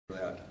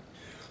that.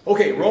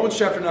 Okay, Romans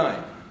chapter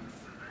 9.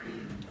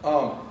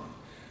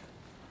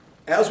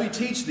 As we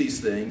teach these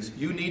things,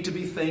 you need to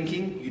be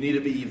thinking, you need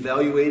to be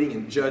evaluating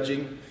and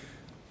judging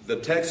the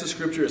text of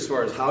Scripture as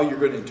far as how you're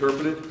going to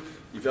interpret it,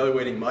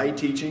 evaluating my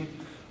teaching.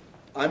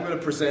 I'm going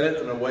to present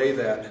it in a way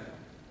that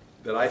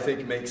I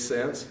think makes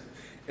sense.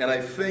 And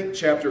I think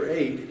chapter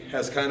 8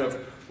 has kind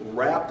of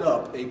wrapped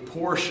up a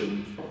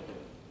portion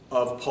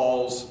of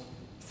Paul's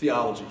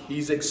theology.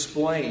 He's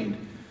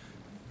explained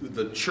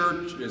the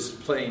church,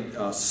 explained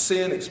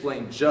sin,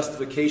 explained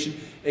justification,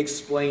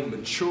 explained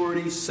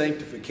maturity,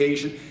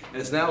 sanctification,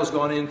 and it now has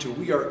gone into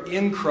we are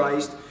in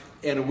Christ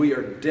and we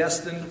are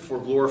destined for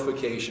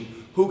glorification.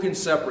 Who can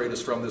separate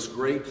us from this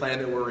great plan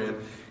that we're in?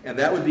 And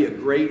that would be a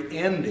great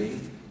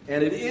ending.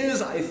 And it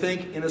is, I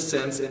think, in a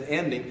sense, an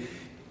ending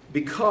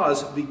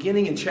because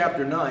beginning in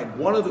chapter 9,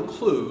 one of the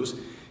clues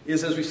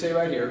is, as we say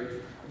right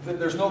here, that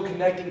there's no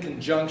connecting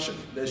conjunction.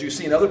 As you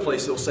see in other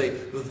places, it'll say,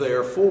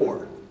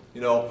 therefore,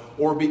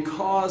 or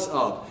because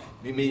of.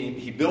 Meaning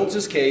he builds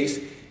his case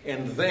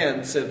and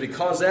then says,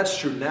 because that's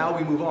true, now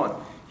we move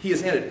on. He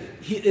has ended.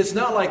 It's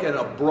not like an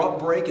abrupt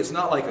break. It's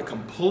not like a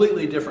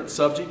completely different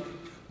subject.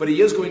 But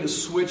he is going to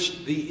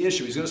switch the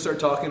issue. He's going to start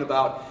talking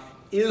about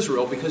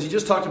Israel because he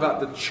just talked about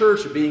the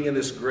church being in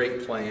this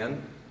great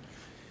plan.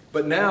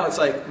 But now it's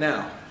like,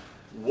 now,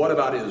 what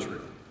about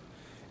Israel?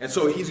 And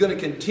so he's going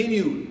to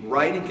continue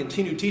writing,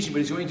 continue teaching, but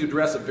he's going to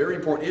address a very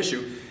important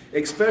issue,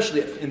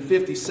 especially in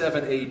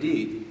 57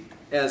 AD,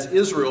 as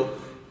Israel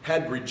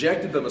had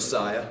rejected the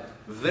Messiah.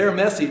 Their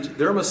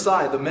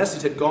Messiah, the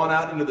message had gone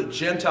out into the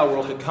Gentile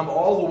world, had come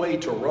all the way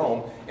to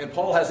Rome, and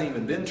Paul hasn't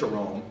even been to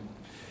Rome.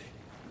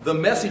 The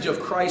message of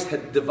Christ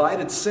had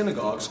divided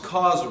synagogues,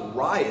 caused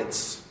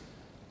riots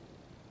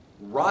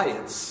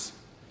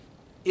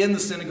in the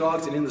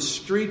synagogues and in the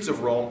streets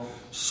of Rome,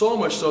 so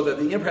much so that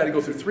the emperor had to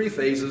go through 3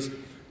 phases.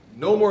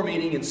 No more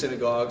meeting in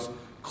synagogues,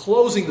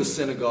 closing the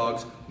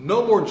synagogues,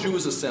 no more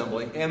Jews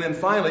assembling, and then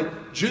finally,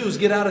 Jews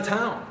get out of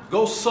town.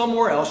 Go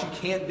somewhere else. You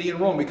can't be in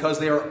Rome because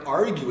they are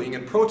arguing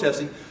and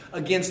protesting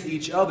against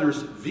each other's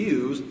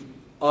views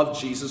of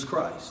Jesus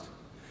Christ.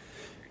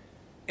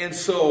 And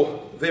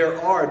so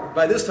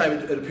by this time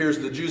it appears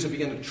the Jews have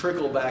begun to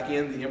trickle back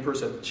in. The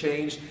emperors have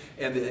changed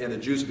and the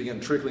Jews have begun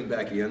trickling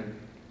back in.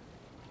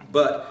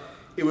 But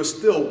it was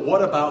still,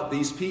 what about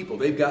these people?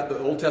 They've got the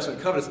Old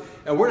Testament covenants,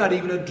 and we're not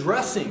even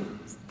addressing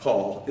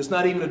Paul. It's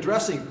not even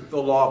addressing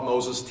the law of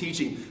Moses,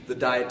 teaching the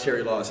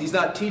dietary laws. He's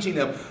not teaching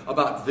them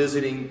about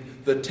visiting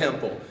the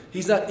temple.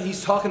 He's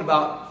talking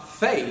about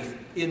faith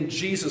in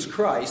Jesus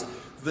Christ,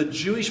 the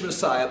Jewish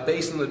Messiah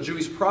based on the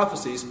Jewish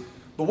prophecies.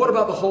 But what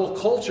about the whole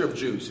culture of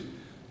Jews?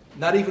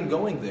 Not even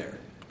going there.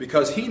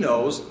 Because he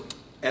knows,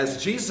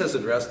 as Jesus has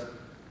addressed,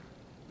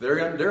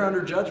 they're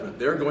under judgment.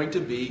 They're going to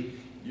be,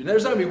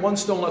 there's not going to be one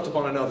stone left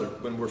upon another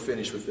when we're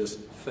finished with this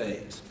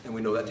phase. And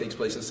we know that takes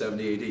place in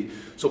 70 AD.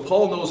 So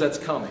Paul knows that's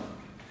coming.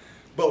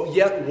 But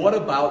yet, what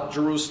about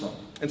Jerusalem?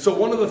 And so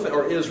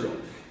or Israel.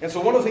 And so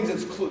one of the things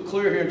that's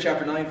clear here in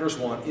chapter 9, verse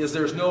 1, is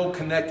there's no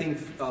connecting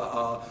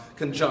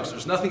conjunction.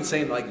 There's nothing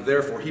saying like,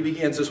 therefore. He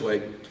begins this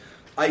way.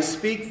 I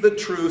speak the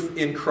truth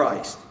in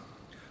Christ.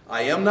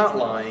 I am not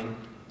lying.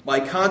 My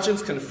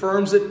conscience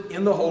confirms it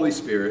in the Holy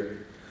Spirit.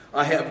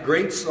 I have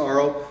great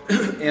sorrow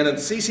and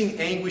unceasing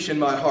anguish in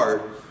my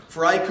heart,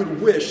 for I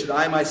could wish that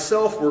I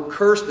myself were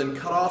cursed and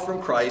cut off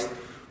from Christ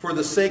for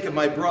the sake of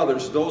my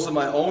brothers, those of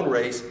my own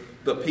race,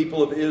 the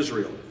people of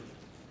Israel.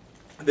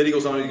 And then he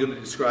goes on and he's going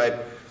to describe,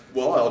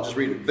 well, I'll just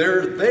read it.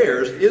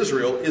 Theirs,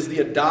 Israel, is the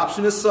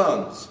adoption as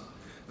sons.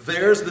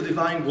 Theirs the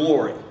divine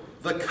glory,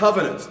 the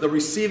covenants, the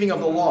receiving of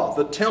the law,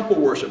 the temple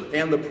worship,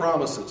 and the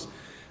promises.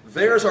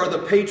 Theirs are the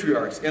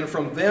patriarchs, and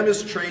from them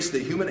is traced the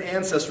human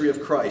ancestry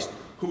of Christ,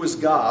 who is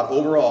God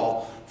over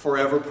all,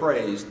 forever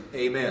praised.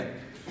 Amen.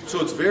 So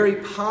it's very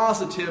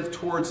positive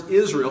towards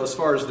Israel as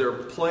far as their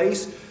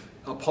place,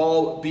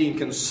 Paul being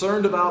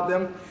concerned about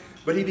them.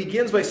 But he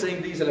begins by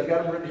saying these, and I've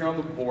got them written here on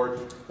the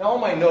board. Now, on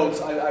my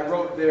notes, I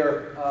wrote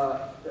there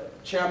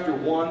chapter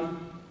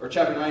 1, or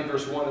chapter 9,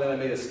 verse 1, and then I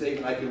made a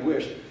statement, I could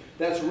wish.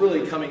 That's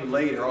really coming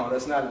later on.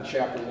 That's not in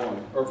chapter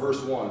 1, or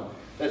verse 1.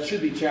 That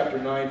should be chapter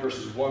 9,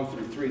 verses 1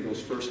 through 3,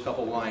 those first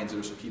couple lines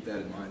there, so keep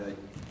that in mind. I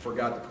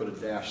forgot to put a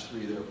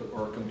 -3 there,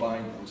 or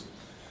combine those.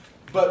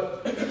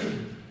 But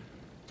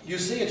you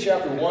see in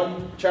chapter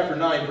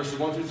 9, verses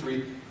 1 through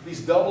 3,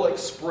 these double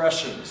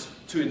expressions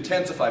to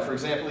intensify. For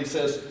example, he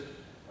says,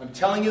 I'm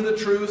telling you the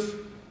truth,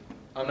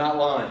 I'm not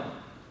lying.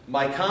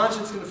 My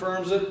conscience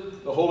confirms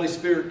it, the Holy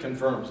Spirit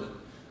confirms it.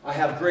 I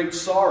have great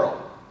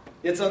sorrow.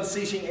 It's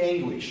unceasing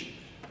anguish.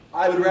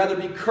 I would rather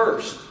be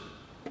cursed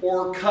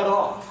or cut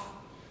off.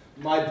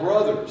 My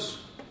brothers,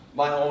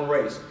 my own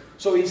race.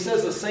 So he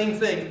says the same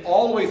thing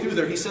all the way through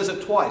there. He says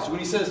it twice. When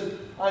he says,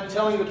 I'm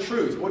telling you the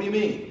truth, what do you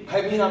mean?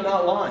 I mean I'm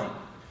not lying.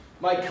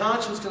 My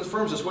conscience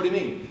confirms this. What do you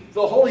mean?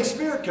 The Holy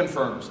Spirit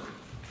confirms it.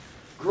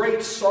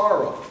 Great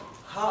sorrow.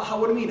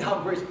 What do you mean? How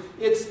great?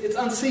 It's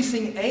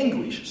unceasing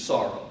anguish,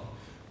 sorrow.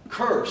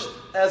 Cursed,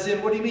 as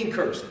in, what do you mean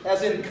cursed?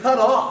 As in cut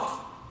off.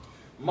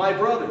 My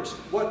brothers.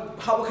 What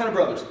kind of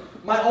brothers?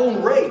 my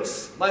own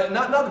race.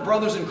 Not the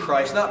brothers in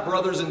Christ, not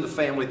brothers in the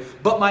family,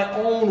 but my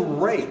own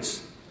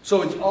race.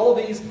 So all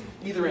of these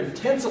either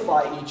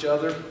intensify each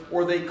other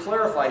or they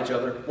clarify each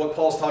other, what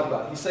Paul's talking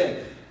about. He's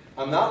saying,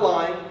 I'm not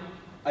lying.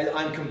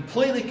 I'm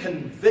completely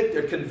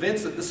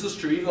convinced that this is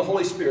true, even the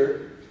Holy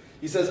Spirit.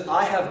 He says,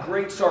 I have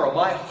great sorrow.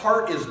 My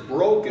heart is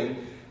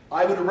broken.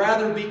 I would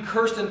rather be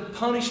cursed and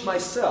punished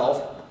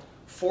myself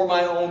for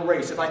my own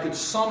race, if I could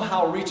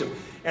somehow reach him.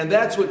 And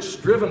that's what's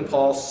driven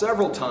Paul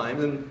several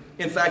times. And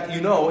in fact,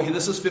 you know,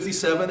 this is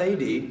 57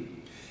 AD.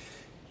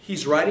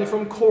 He's writing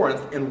from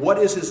Corinth, and what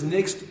is his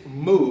next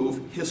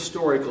move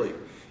historically?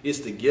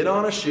 Is to get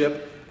on a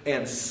ship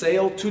and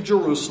sail to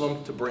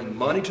Jerusalem to bring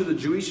money to the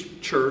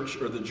Jewish church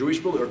or the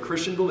Jewish or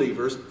Christian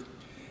believers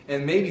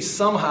and maybe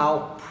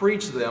somehow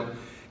preach to them.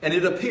 And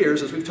it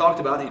appears, as we've talked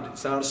about,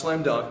 it's not a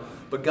slam dunk,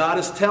 but God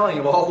is telling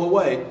him all the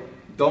way,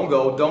 don't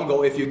go, don't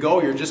go. If you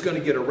go, you're just going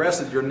to get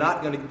arrested. You're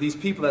not going to, these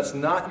people, that's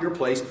not your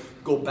place.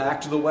 Go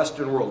back to the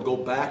Western world. Go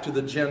back to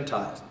the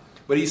Gentiles.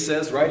 But he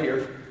says right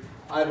here,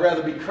 I'd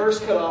rather be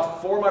cursed, cut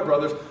off for my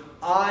brothers.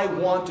 I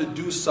want to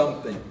do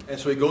something. And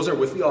so he goes there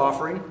with the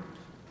offering,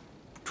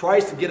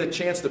 tries to get a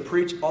chance to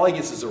preach. All he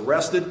gets is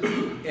arrested,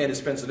 and he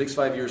spends the next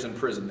 5 years in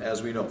prison,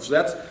 as we know.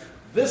 So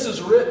this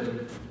is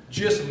written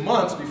just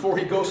months before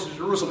he goes to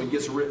Jerusalem and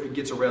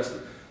gets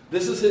arrested.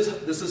 This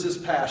is his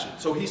passion.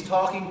 So he's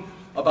talking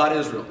about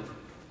Israel.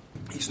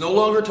 He's no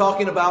longer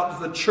talking about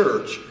the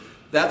church.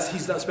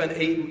 He's not spent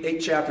eight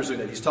chapters doing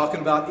that. He's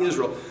talking about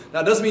Israel.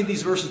 Now, it doesn't mean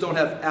these verses don't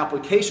have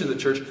application to the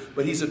church,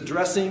 but he's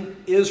addressing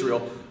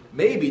Israel,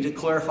 maybe to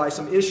clarify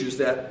some issues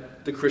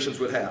that the Christians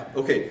would have.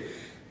 Okay,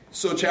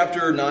 so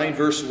chapter 9,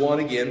 verse 1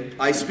 again.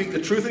 I speak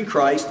the truth in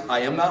Christ.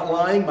 I am not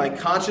lying. My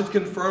conscience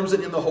confirms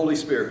it in the Holy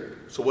Spirit.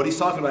 So what he's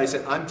talking about, he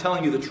said, I'm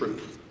telling you the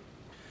truth.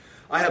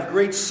 I have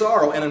great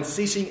sorrow and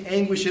unceasing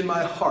anguish in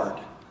my heart.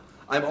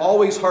 I'm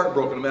always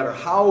heartbroken, no matter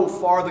how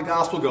far the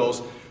gospel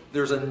goes.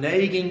 There's a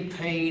nagging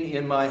pain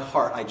in my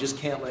heart I just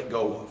can't let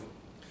go of.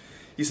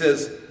 He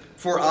says,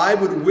 for I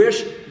would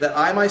wish that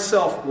I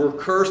myself were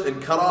cursed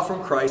and cut off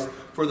from Christ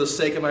for the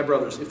sake of my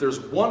brothers. If there's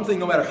one thing,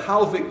 no matter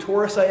how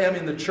victorious I am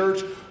in the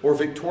church or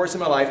victorious in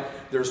my life,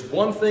 there's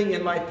one thing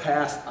in my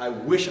past I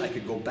wish I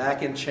could go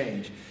back and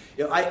change.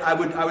 I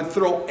would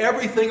throw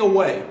everything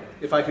away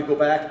if I could go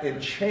back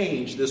and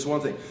change this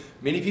one thing.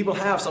 Many people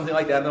have something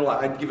like that in their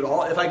life. I'd give it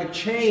all if I could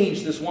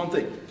change this one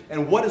thing.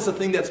 And what is the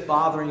thing that's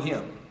bothering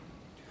him?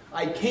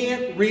 I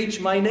can't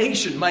reach my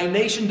nation. My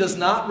nation does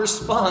not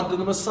respond to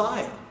the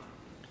Messiah.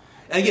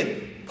 And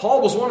again,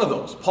 Paul was one of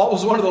those. Paul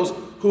was one of those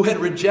who had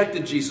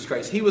rejected Jesus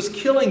Christ. He was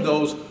killing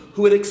those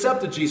who had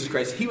accepted Jesus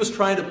Christ. He was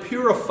trying to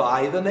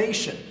purify the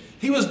nation.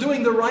 He was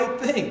doing the right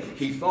thing,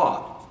 he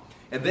thought.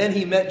 And then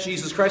he met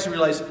Jesus Christ and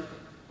realized,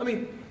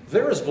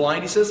 they're as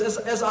blind, he says,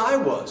 as I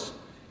was.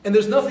 And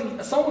there's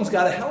nothing, someone's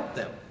got to help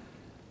them.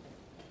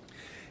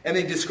 And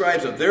he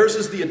describes them. Theirs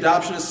is the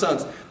adoption as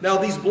sons. Now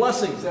these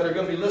blessings that are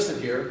going to be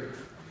listed here,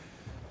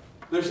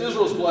 there's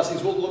Israel's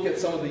blessings. We'll look at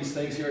some of these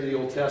things here in the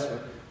Old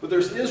Testament. But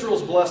there's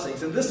Israel's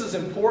blessings. And this is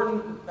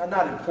important,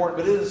 not important,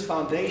 but it is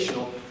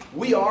foundational.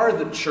 We are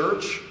the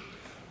church,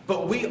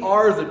 but we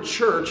are the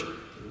church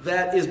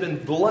that has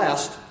been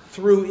blessed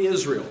through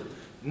Israel.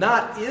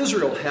 Not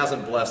Israel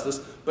hasn't blessed us,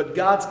 but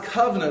God's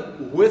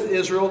covenant with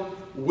Israel,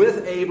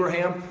 with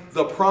Abraham,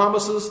 the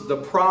promises, the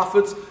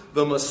prophets,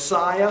 the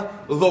Messiah,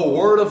 the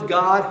Word of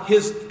God,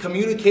 His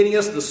communicating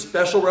us the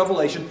special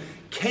revelation,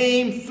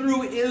 came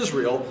through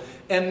Israel.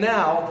 And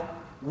now,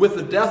 with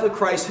the death of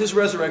Christ, His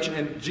resurrection,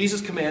 and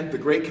Jesus' command, the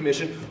Great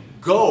Commission,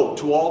 go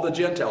to all the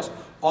Gentiles.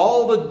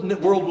 All the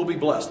world will be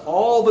blessed.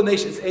 All the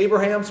nations.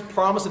 Abraham's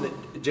promise in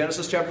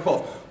Genesis chapter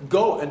 12.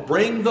 Go and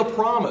bring the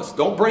promise.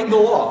 Don't bring the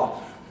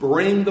law.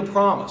 Bring the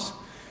promise.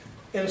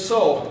 And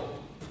so,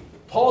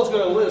 Paul is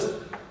going to list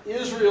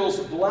Israel's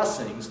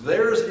blessings.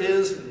 Theirs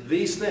is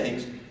these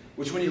things,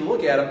 which when you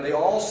look at them, they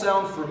all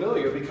sound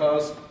familiar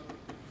because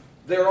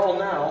they're all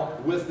now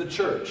with the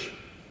church.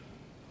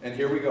 And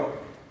here we go.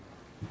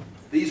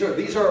 These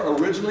are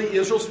originally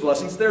Israel's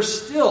blessings. They're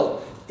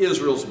still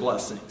Israel's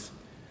blessings.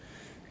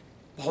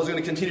 Paul's going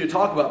to continue to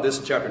talk about this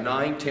in chapter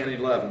 9, 10, and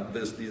 11,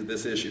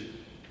 this issue.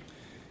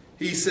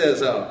 He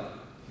says,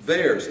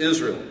 theirs,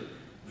 Israel,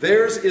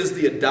 theirs is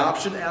the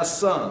adoption as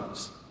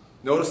sons.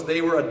 Notice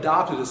they were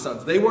adopted as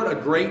sons. They weren't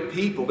a great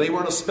people. They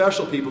weren't a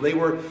special people. They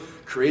were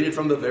created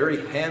from the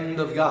very hand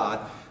of God.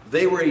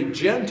 They were a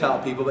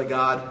Gentile people that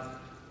God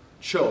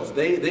chose.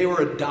 They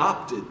were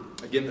adopted.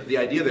 Again, the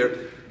idea there,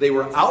 they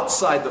were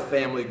outside the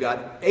family of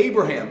God.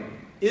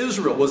 Abraham,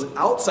 Israel, was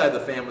outside the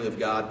family of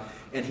God,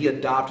 and He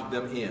adopted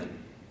them in.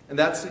 And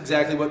that's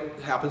exactly what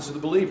happens to the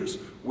believers.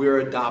 We're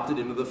adopted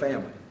into the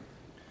family.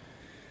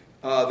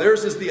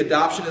 Theirs is the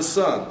adoption as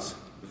sons.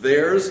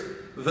 Theirs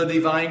the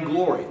divine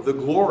glory. The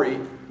glory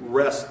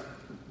rests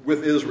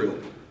with Israel.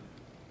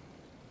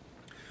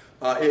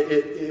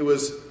 It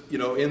was,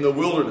 in the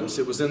wilderness.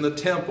 It was in the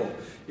temple.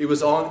 It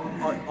was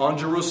on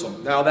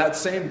Jerusalem. Now that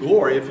same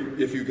glory,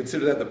 if you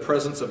consider that the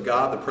presence of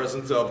God, the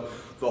presence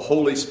of the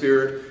Holy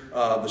Spirit,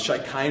 the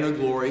Shekinah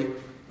glory,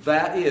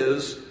 that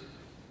is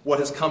what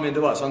has come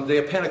into us. On the day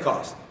of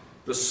Pentecost,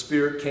 the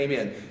Spirit came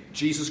in.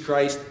 Jesus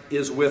Christ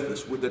is with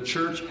us. What the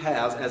church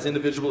has, as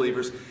individual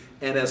believers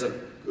and as a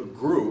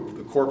group,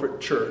 the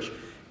corporate church,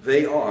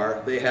 they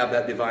have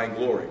that divine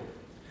glory.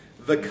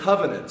 The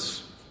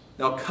covenants.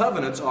 Now,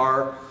 covenants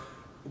are,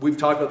 we've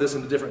talked about this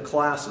in the different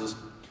classes,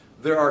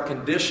 there are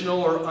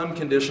conditional or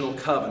unconditional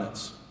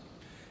covenants.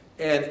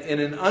 And in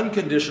an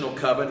unconditional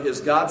covenant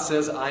is God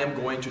says, I am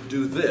going to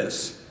do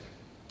this.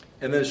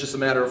 And then it's just a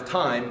matter of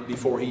time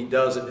before he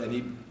does it, and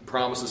he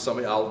promises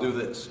somebody, I'll do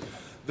this.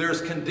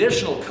 There's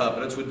conditional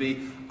covenants would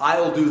be,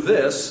 I'll do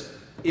this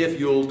if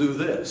you'll do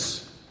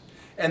this.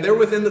 And they're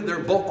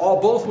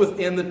both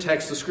within the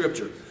text of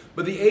Scripture.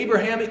 But the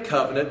Abrahamic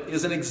covenant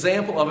is an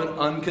example of an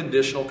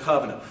unconditional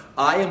covenant.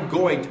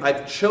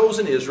 I've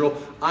chosen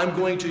Israel. I'm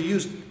going to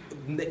use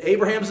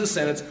Abraham's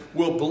descendants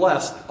will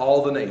bless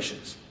all the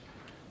nations.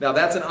 Now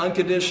that's an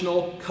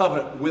unconditional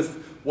covenant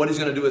with what he's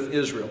going to do with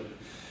Israel.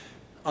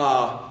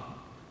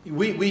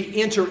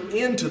 We enter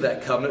into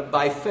that covenant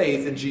by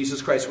faith in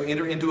Jesus Christ. We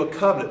enter into a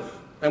covenant.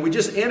 And we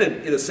just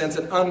ended, in a sense,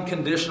 an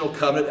unconditional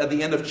covenant at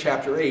the end of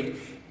chapter 8.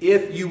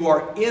 If you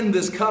are in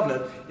this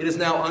covenant, it is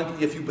now,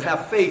 if you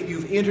have faith,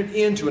 you've entered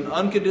into an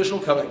unconditional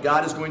covenant.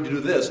 God is going to do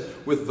this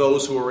with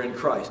those who are in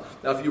Christ.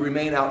 Now, if you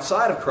remain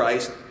outside of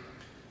Christ,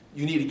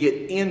 you need to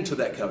get into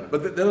that covenant.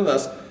 But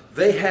nonetheless,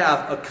 they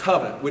have a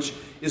covenant, which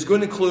is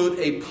going to include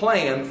a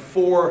plan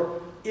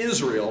for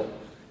Israel.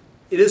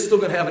 It is still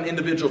going to have an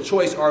individual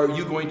choice. Are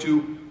you going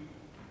to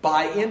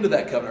buy into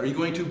that covenant? Are you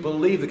going to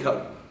believe the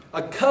covenant?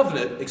 A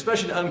covenant,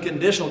 especially an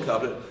unconditional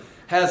covenant,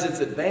 has its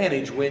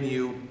advantage when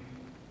you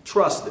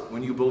trust it,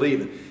 when you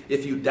believe it.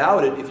 If you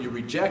doubt it, if you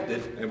reject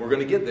it, and we're going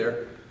to get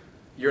there,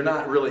 you're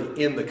not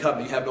really in the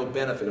covenant. You have no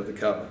benefit of the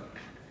covenant.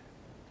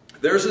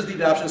 There's the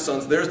adoption of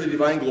sons. There's the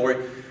divine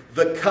glory.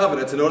 The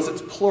covenants, and notice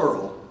it's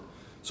plural.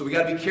 So we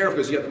got to be careful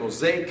because you got the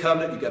Mosaic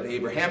covenant, you got the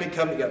Abrahamic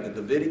covenant, you got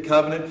the Davidic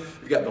covenant,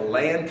 you got the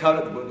land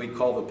covenant, what we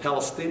call the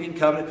Palestinian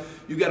covenant.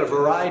 You got a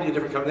variety of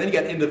different covenants. Then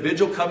you got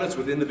individual covenants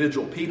with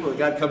individual people.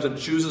 God comes and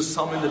chooses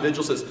some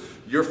individual, says,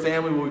 your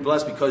family will be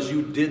blessed because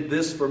you did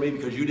this for me,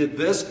 because you did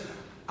this,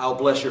 I'll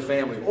bless your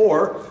family.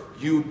 Or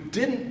you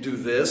didn't do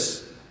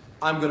this,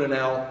 I'm going to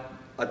now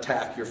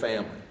attack your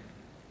family.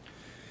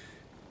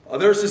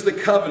 There's just the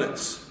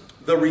covenants,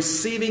 the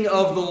receiving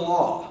of the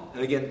law.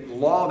 And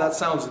again, law, that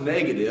sounds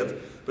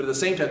negative. But at the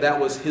same time, that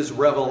was his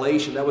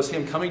revelation. That was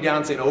him coming down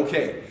and saying,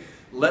 okay,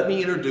 let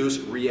me introduce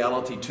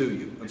reality to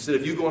you. Instead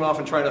of you going off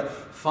and trying to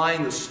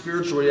find the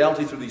spiritual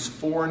reality through these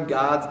foreign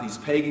gods, these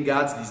pagan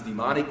gods, these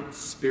demonic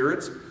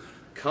spirits,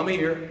 come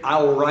here,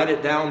 I will write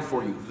it down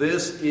for you.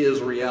 This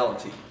is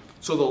reality.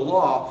 So the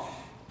law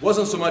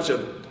wasn't so much a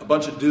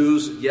bunch of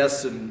do's,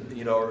 yes, and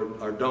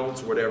or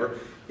don'ts, or whatever.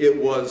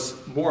 It was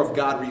more of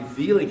God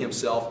revealing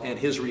himself and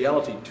his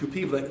reality to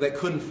people that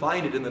couldn't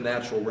find it in the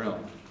natural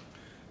realm.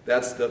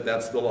 That's the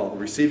law, the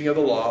receiving of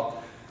the law.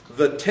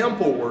 The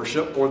temple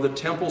worship or the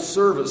temple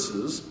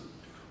services,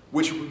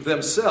 which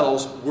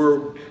themselves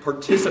were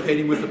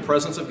participating with the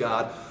presence of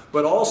God,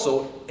 but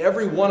also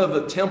every one of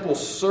the temple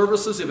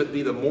services, if it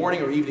be the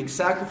morning or evening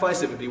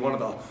sacrifice, if it be one of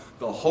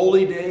the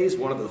holy days,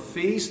 one of the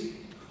feasts,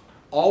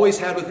 always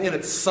had within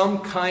it some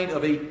kind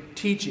of a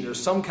teaching or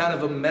some kind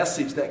of a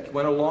message that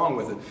went along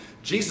with it.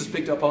 Jesus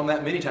picked up on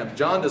that many times.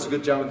 John does a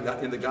good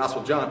job in the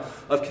Gospel of John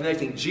of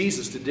connecting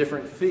Jesus to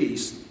different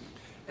feasts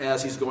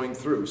as he's going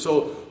through.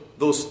 So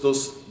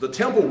the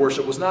temple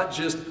worship was not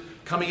just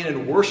coming in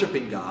and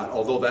worshiping God,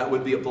 although that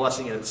would be a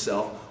blessing in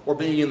itself, or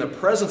being in the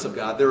presence of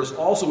God. There was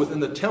also within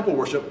the temple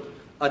worship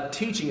a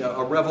teaching,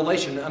 a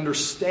revelation, an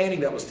understanding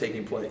that was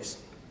taking place.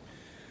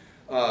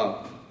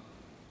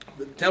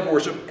 The temple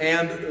worship,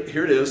 and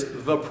here it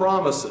is, the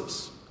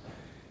promises.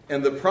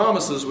 And the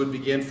promises would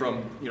begin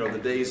from the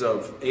days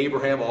of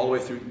Abraham all the way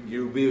through.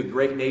 You will be a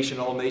great nation,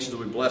 all nations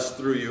will be blessed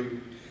through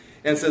you.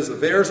 And it says,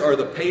 theirs are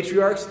the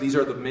patriarchs. These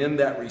are the men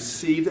that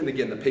received it. And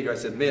again, the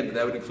patriarchs said men, but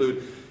that would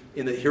include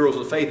in the heroes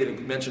of faith.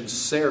 It mentions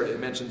Sarah.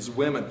 It mentions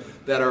women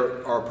that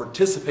are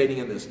participating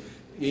in this.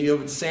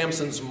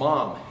 Samson's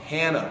mom,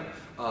 Hannah,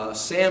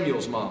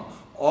 Samuel's mom.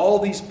 All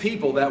these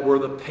people that were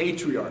the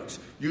patriarchs.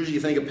 Usually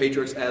you think of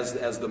patriarchs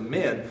as the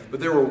men,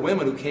 but there were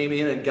women who came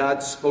in and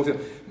God spoke to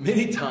them.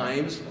 Many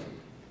times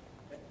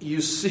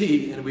you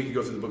see, and we can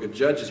go through the book of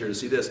Judges here to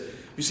see this,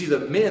 you see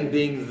the men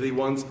being the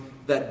ones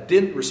that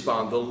didn't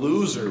respond, the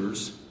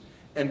losers,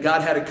 and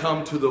God had to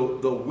come to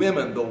the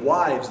women, the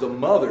wives, the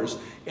mothers,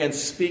 and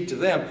speak to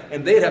them,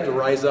 and they'd have to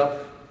rise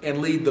up and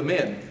lead the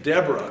men.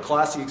 Deborah, a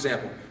classic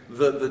example.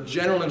 The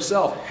general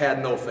himself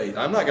had no faith.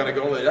 I'm not going to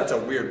go, that's a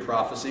weird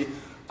prophecy.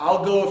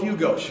 I'll go if you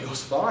go. She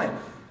goes, fine.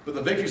 But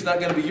the victory's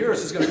not going to be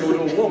yours. It's going to go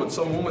to a woman.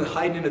 Some woman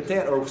hiding in a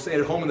tent or staying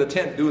at home in the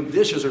tent doing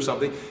dishes or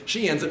something.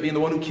 She ends up being the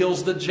one who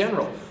kills the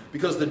general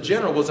because the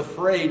general was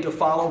afraid to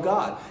follow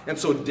God. And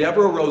so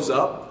Deborah rose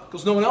up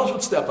because no one else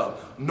would step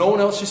up. No one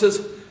else. She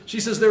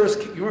says there was,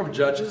 you remember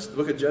Judges, the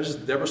book of Judges,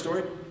 the Deborah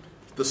story?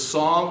 The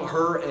song,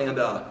 her and,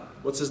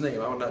 what's his name?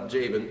 Oh, not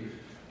Jabin.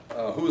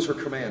 Who was her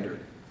commander?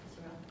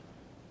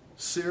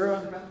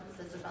 Sarah?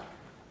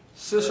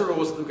 Cicero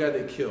was the guy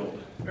they killed.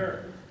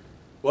 Barak.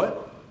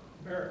 What?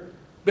 Barak.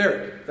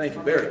 Barak. Thank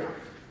you, Barak.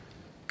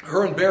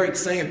 Her and Barak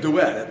sang a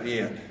duet at the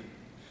end.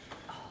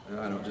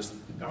 I don't just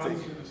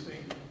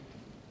think.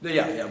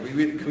 Yeah,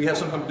 we have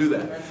some time to do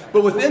that.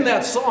 But within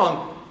that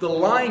song, the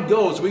line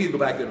goes, we can go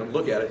back there and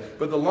look at it,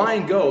 but the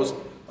line goes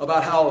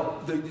about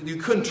how you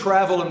couldn't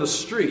travel in the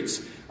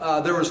streets.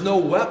 There was no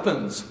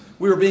weapons.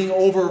 We were being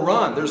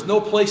overrun. There's no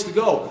place to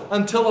go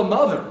until a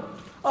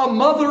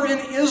mother in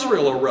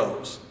Israel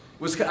arose.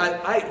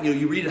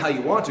 You read it how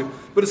you want to,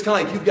 but it's kind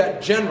of like you've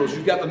got generals,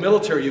 you've got the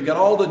military, you've got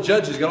all the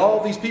judges, you've got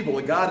all these people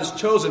that God has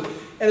chosen,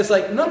 and it's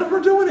like none of them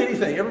are doing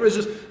anything. Everybody's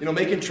just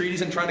making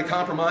treaties and trying to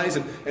compromise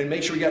and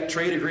make sure we got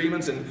trade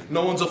agreements and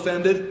no one's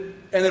offended.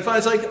 And then finally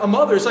it's like a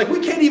mother, it's like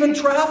we can't even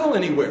travel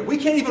anywhere. We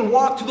can't even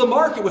walk to the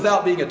market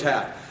without being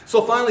attacked.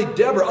 So finally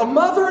Deborah, a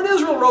mother in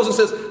Israel, rose and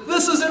says,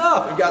 this is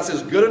enough. And God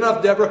says, good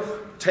enough, Deborah.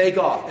 Take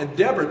off. And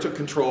Deborah took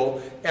control,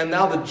 and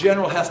now the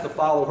general has to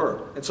follow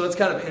her. And so it's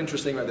kind of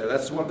interesting right there.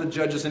 That's one of the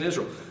judges in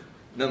Israel.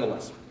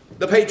 Nonetheless,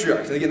 the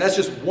patriarchs. And again, that's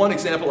just one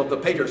example of the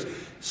patriarchs.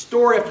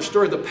 Story after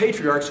story of the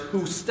patriarchs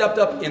who stepped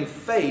up in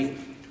faith,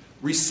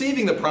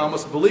 receiving the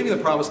promise, believing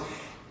the promise,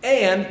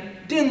 and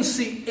didn't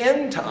see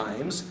end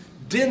times,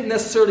 didn't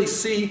necessarily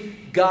see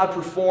God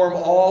perform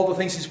all the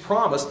things He's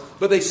promised,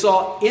 but they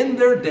saw in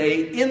their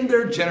day, in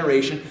their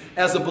generation,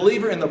 as a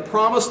believer in the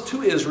promise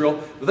to Israel,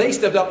 they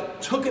stepped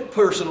up, took it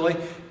personally,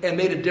 and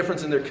made a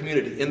difference in their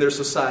community, in their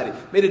society,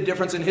 made a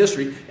difference in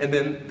history, and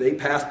then they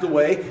passed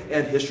away,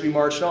 and history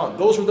marched on.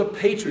 Those were the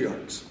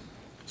patriarchs.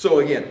 So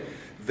again,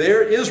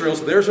 theirs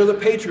are the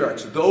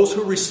patriarchs, those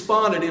who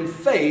responded in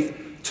faith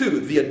to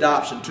the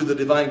adoption, to the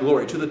divine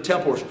glory, to the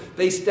temple worship.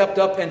 They stepped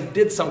up and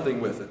did something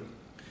with it.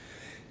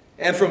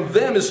 And from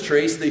them is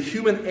traced the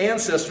human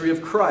ancestry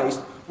of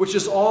Christ, which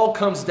this all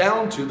comes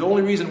down to. The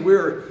only reason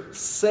we're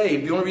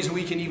saved, the only reason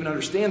we can even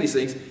understand these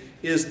things,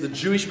 is the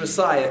Jewish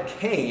Messiah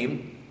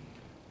came,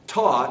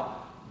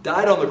 taught,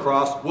 died on the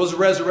cross, was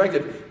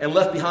resurrected, and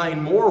left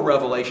behind more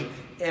revelation,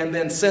 and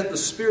then sent the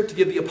Spirit to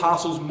give the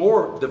apostles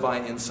more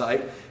divine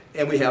insight,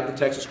 and we have the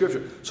text of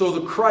Scripture. So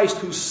the Christ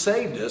who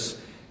saved us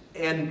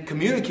and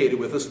communicated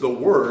with us, the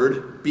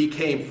Word,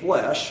 became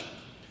flesh,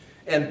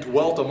 and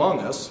dwelt among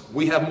us.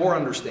 We have more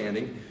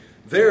understanding.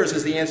 Theirs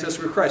is the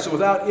ancestry of Christ. So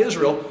without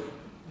Israel,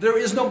 there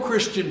is no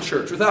Christian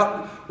church.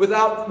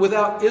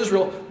 Without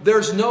Israel,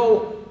 there's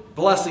no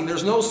blessing.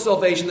 There's no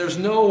salvation. There's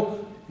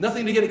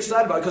nothing to get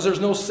excited about because there's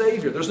no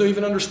Savior. There's no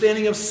even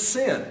understanding of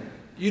sin.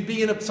 You'd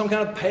be in some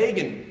kind of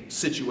pagan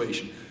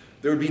situation.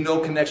 There would be no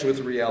connection with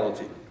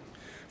reality.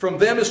 From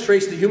them is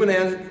traced the human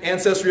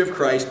ancestry of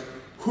Christ,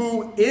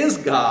 who is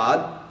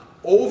God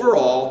over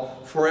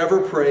all,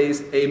 forever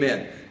praised.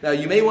 Amen. Now,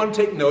 you may want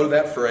to take note of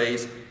that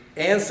phrase,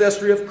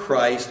 ancestry of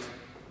Christ,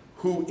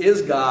 who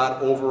is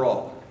God over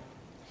all.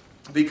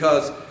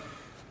 Because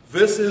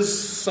this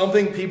is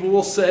something people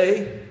will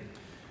say.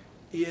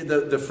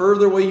 The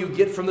further away you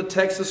get from the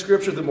text of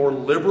Scripture, the more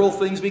liberal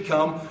things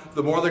become,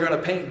 the more they're going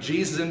to paint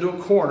Jesus into a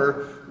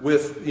corner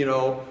with,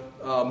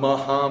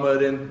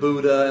 Muhammad and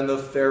Buddha and the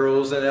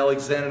pharaohs and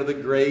Alexander the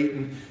Great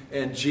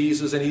and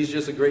Jesus, and he's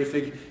just a great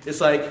figure. It's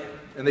like,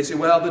 and they say,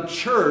 well, the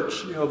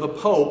church, the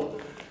Pope,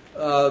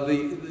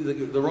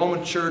 the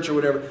Roman Church or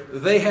whatever,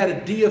 they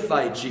had to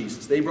deify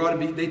Jesus. They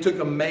took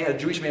a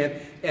Jewish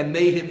man, and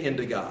made him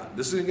into God.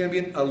 This is going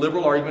to be a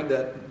liberal argument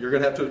that you're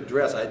going to have to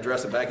address. I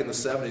addressed it back in the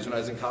 70s when I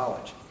was in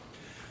college,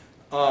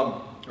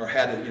 or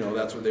had to.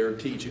 That's what they were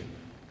teaching.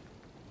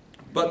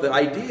 But the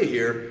idea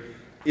here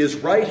is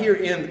right here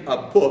in a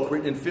book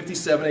written in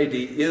 57 AD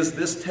is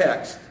this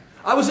text.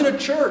 I was in a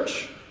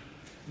church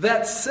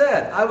that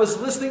said, I was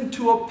listening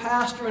to a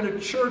pastor in a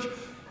church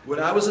when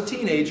I was a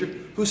teenager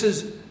who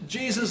says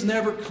Jesus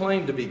never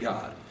claimed to be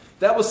God.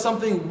 That was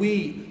something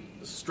we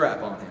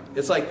strap on him.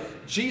 It's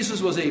like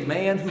Jesus was a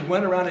man who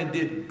went around and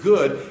did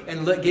good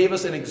and gave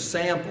us an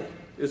example.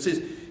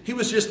 He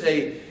was just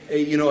a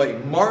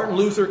Martin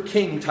Luther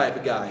King type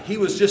of guy. He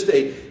was just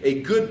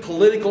a good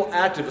political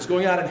activist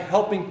going out and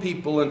helping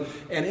people and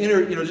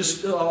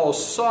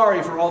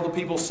sorry for all the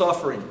people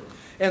suffering.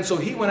 And so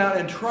he went out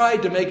and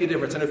tried to make a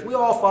difference. And if we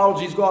all follow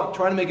Jesus, go out and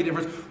try to make a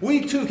difference,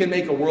 we too can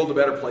make a world a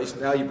better place.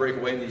 Now you break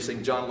away and you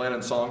sing John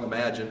Lennon's song,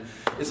 Imagine.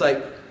 It's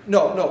like,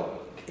 no.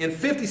 In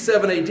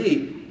 57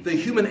 AD, the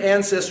human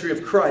ancestry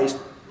of Christ,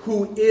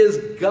 who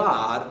is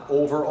God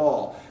over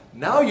all.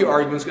 Now your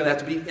argument's going to have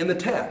to be in the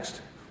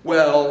text.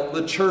 Well,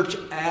 the church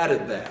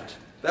added that.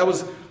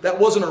 That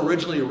wasn't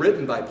originally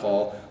written by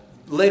Paul.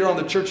 Later on,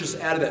 the church just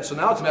added that. So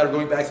now it's a matter of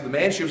going back to the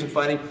manuscripts and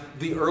finding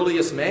the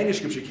earliest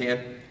manuscripts you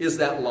can. Is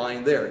that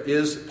line there?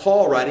 Is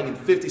Paul writing in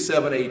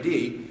 57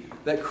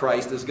 AD that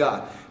Christ is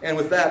God? And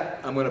with that,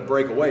 I'm going to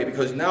break away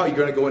because now you're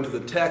going to go into the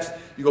text.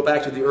 You go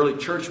back to the early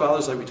church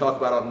fathers like we talk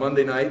about on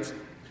Monday nights,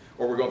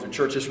 or we're going through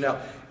church history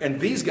now. And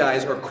these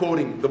guys are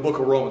quoting the book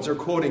of Romans. They're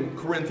quoting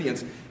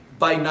Corinthians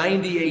by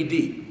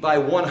 90 AD, by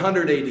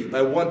 100 AD,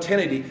 by 110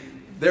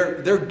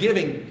 AD. They're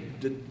giving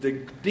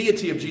the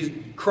deity of Jesus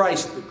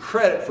Christ the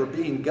credit for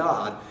being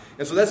God.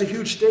 And so that's a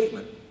huge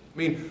statement. I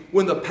mean,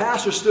 when the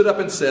pastor stood up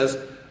and says,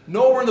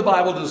 Nowhere in the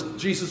Bible does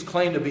Jesus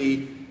claim to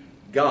be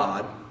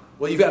God.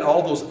 Well, you've got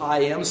all those I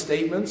am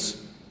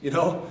statements. You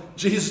know,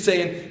 Jesus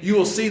saying, you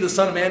will see the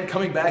Son of Man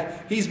coming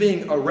back. He's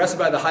being arrested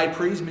by the high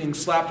priest, being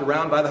slapped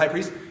around by the high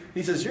priest.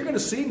 He says, you're going to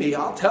see me.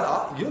 You're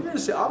going to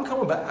see, I'm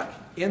coming back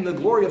in the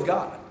glory of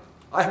God.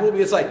 I will be.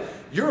 It's like,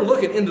 you're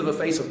looking into the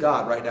face of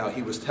God right now,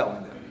 he was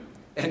telling them.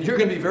 And you're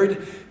going to be very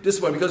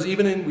disappointed, because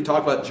even we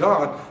talk about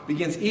John,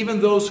 begins,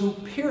 even those who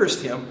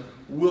pierced him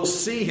will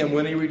see him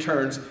when he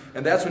returns.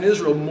 And that's when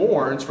Israel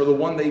mourns for the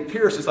one they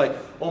pierced. It's like,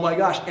 oh my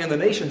gosh. And the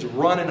nations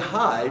run and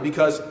hide,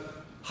 because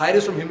hide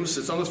us from him who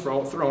sits on the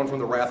throne from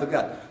the wrath of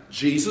God.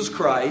 Jesus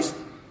Christ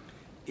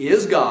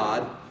is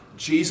God.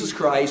 Jesus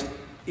Christ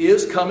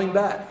is coming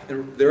back.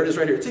 And there it is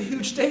right here. It's a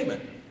huge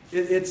statement.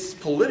 It's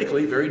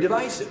politically very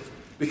divisive.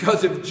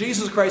 Because if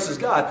Jesus Christ is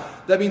God,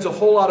 that means a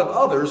whole lot of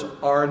others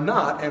are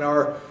not, and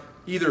are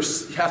either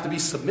have to be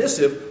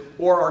submissive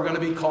or are going to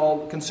be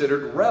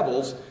considered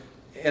rebels.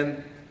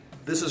 And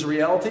this is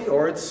reality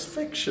or it's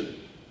fiction.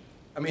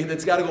 I mean,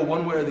 it's got to go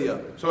one way or the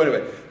other. So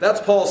anyway, that's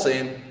Paul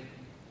saying.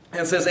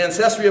 And it says,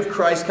 ancestry of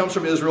Christ comes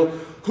from Israel,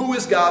 who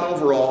is God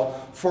over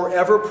all,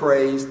 forever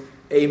praised.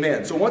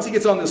 Amen. So once he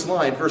gets on this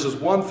line, verses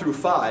 1 through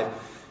 5,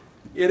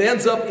 it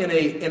ends up in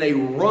a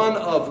run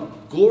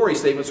of glory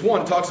statements.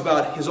 One, it talks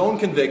about his own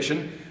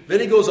conviction. Then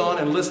he goes on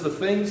and lists the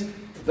things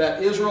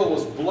that Israel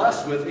was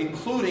blessed with,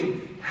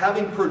 including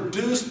having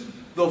produced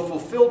the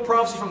fulfilled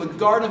prophecy from the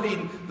Garden of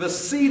Eden. The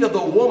seed of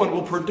the woman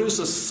will produce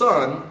a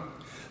son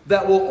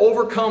that will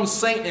overcome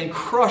Satan and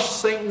crush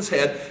Satan's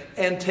head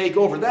and take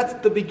over. That's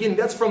the beginning.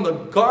 That's from the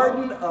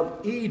Garden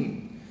of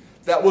Eden.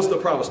 That was the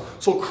promise.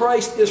 So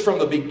Christ is from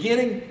the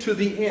beginning to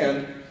the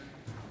end.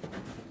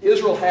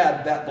 Israel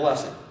had that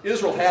blessing.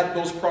 Israel had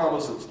those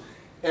promises.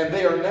 And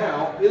they are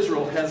now,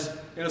 Israel has,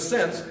 in a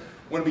sense,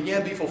 when it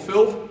began to be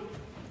fulfilled,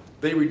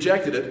 they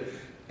rejected it.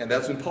 And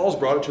that's when Paul's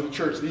brought it to the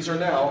church. These are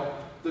now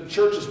the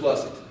church's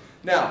blessings.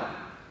 Now,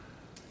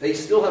 they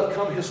still have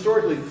come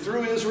historically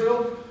through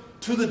Israel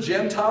to the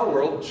Gentile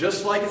world,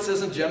 just like it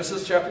says in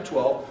Genesis chapter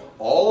 12.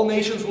 All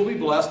nations will be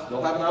blessed.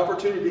 They'll have an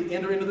opportunity to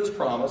enter into this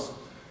promise.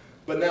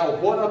 But now,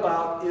 what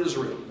about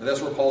Israel? And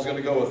that's where Paul's going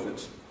to go with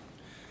this.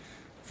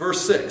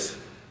 Verse 6.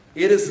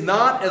 It is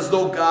not as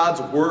though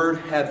God's word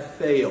had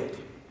failed.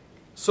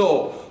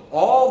 So,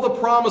 all the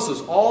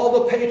promises,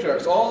 all the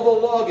patriarchs, all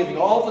the law giving,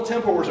 all the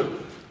temple worship,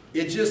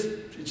 it's just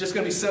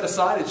going to be set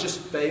aside. It's just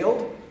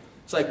failed.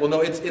 It's like, well,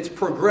 no, it's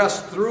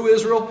progressed through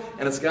Israel,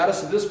 and it's got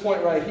us to this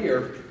point right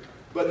here.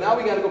 But now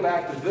we got to go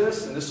back to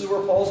this, and this is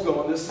where Paul's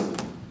going. This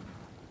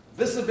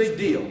is a big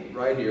deal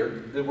right here,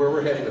 where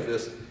we're heading with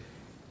this.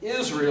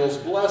 Israel's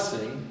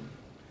blessing,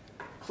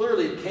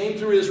 clearly it came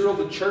through Israel.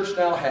 The church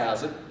now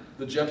has it.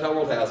 The Gentile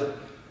world has it.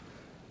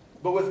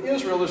 But with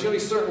Israel, there's going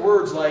to be certain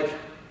words like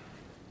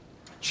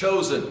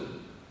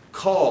chosen,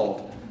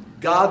 called,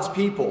 God's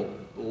people,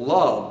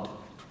 loved.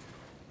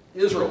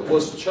 Israel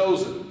was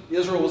chosen.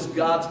 Israel was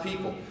God's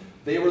people.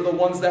 They were the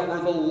ones that were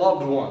the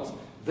loved ones.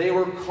 They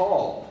were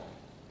called.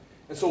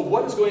 And so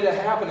what is going to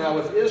happen now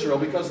with Israel?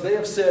 Because they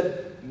have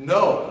said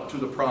no to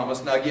the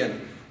promise. Now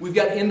again, we've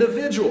got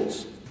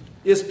individuals.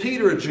 Is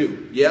Peter a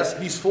Jew? Yes,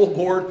 he's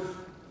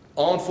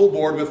on full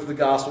board with the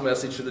gospel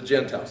message to the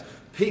Gentiles.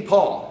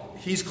 Paul,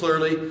 he's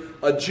clearly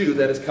a Jew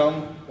that has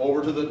come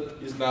over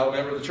he's now a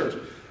member of the church.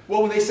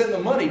 Well, when they sent the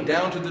money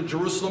down to the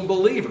Jerusalem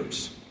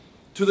believers,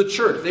 to the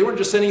church, they weren't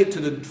just sending it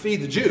to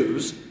feed the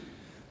Jews.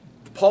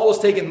 Paul was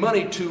taking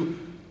money to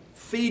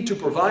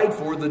provide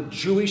for the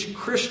Jewish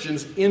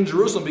Christians in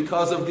Jerusalem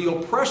because of the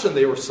oppression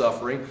they were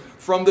suffering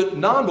from the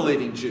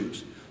non-believing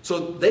Jews. So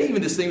they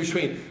even distinguish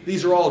between,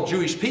 these are all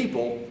Jewish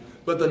people,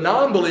 but the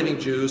non-believing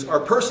Jews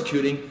are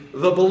persecuting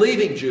the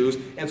believing Jews,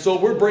 and so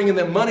we're bringing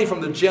them money from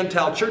the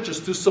Gentile churches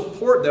to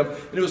support them.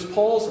 And it was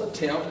Paul's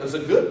attempt, as a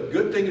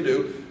good thing to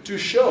do, to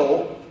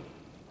show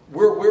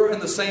we're on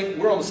the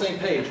same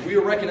page. We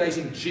are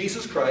recognizing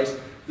Jesus Christ,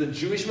 the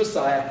Jewish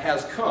Messiah,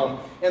 has come,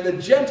 and the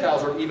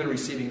Gentiles are even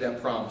receiving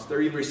that promise.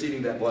 They're even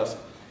receiving that blessing.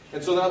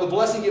 And so now the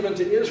blessing given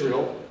to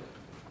Israel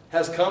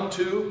has come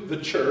to the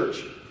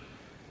church,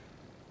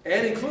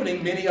 and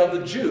including many of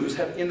the Jews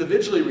have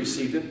individually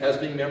received it as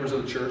being members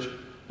of the church.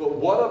 But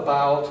what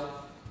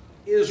about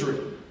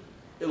Israel?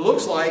 It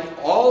looks like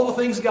all the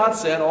things God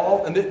said,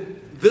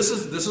 this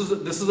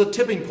is a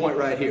tipping point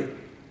right here.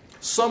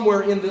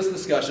 Somewhere in this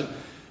discussion,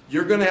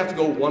 you're going to have to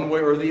go one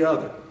way or the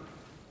other.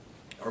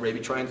 Or maybe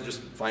trying to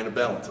just find a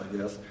balance, I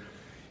guess.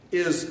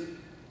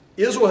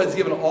 Israel has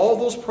given all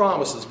those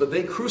promises, but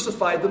they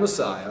crucified the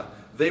Messiah.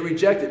 They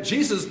rejected.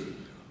 Jesus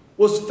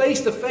was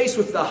face to face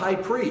with the high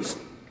priest.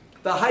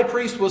 The high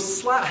priest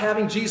was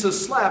having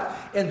Jesus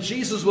slapped, and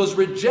Jesus was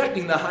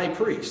rejecting the high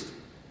priest.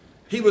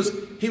 He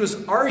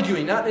was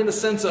arguing, not in the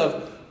sense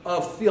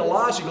of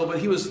theological, but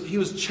he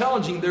was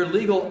challenging their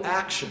legal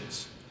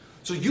actions.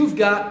 So you've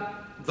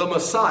got the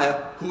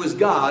Messiah, who is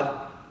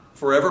God,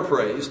 forever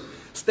praised,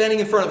 standing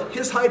in front of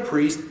his high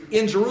priest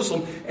in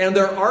Jerusalem, and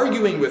they're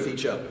arguing with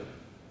each other.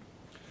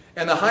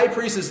 And the high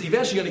priest is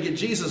eventually going to get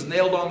Jesus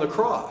nailed on the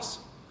cross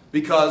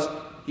because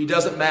he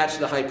doesn't match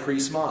the high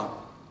priest's model.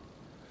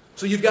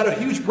 So you've got a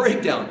huge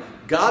breakdown.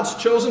 God's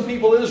chosen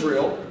people,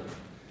 Israel,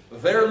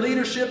 their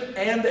leadership,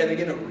 and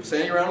again,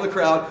 standing around in the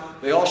crowd,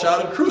 they all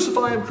shouted,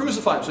 "Crucify him,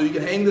 crucify him." So you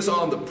can hang this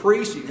on the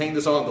priest, you can hang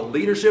this on the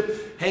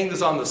leadership, hang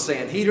this on the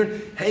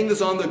Sanhedrin, hang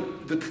this on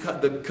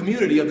the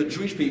community of the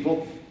Jewish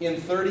people in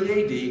 30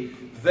 AD.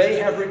 They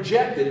have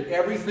rejected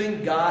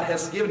everything God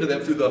has given to them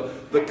through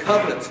the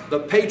covenants, the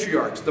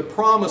patriarchs, the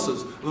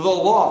promises, the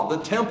law, the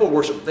temple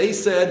worship. They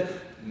said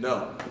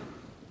no.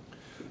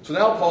 So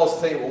now Paul's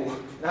saying, well,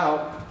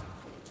 now,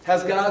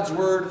 has God's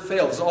word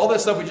failed? So all that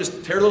stuff, we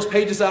just tear those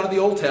pages out of the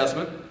Old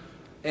Testament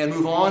and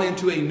move on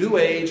into a new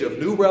age of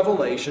new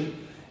revelation.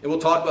 And we'll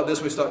talk about this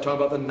when we start talking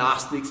about the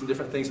Gnostics and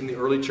different things in the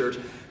early church.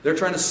 They're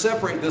trying to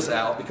separate this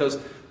out because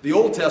the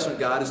Old Testament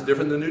God is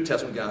different than the New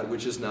Testament God,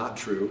 which is not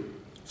true.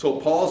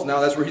 So Paul's, now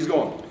that's where he's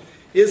going.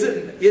 It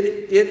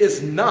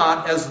is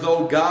not as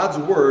though God's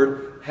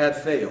word had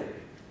failed.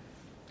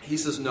 He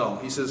says no.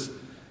 He says,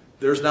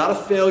 there's not a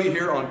failure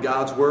here on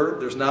God's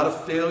word. There's not a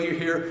failure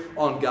here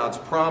on God's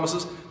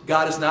promises.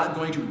 God is not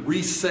going to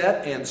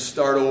reset and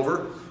start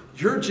over.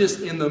 You're just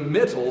in the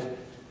middle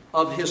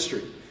of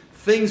history.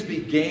 Things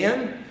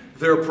began,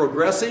 they're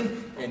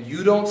progressing, and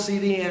you don't see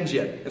the end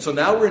yet. And so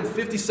now we're in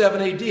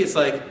 57 AD. It's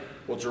like,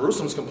 well,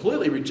 Jerusalem's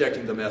completely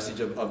rejecting the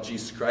message of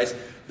Jesus Christ.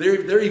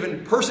 They're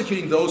even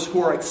persecuting those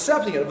who are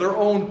accepting it, of their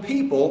own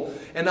people.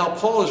 And now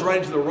Paul is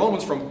writing to the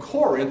Romans from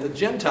Corinth, a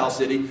Gentile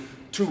city,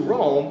 to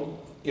Rome,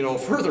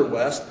 further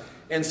west,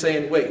 and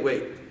saying,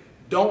 wait,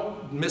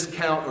 don't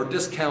miscount or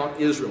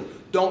discount Israel.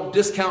 Don't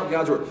discount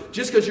God's word.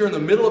 Just because you're in the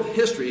middle of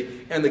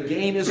history and the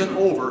game isn't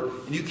over,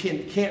 and you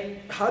can't,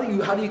 how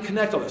do you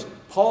connect all this?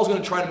 Paul's going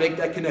to try to make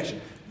that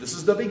connection. This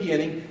is the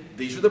beginning.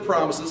 These are the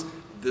promises.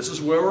 This is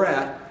where we're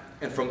at.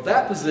 And from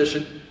that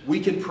position,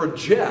 we can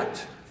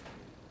project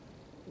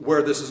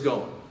where this is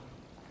going.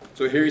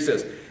 So here he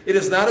says, it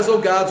is not as though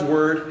God's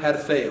word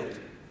had failed.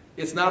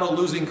 It's not a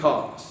losing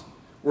cause.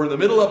 We're in the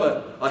middle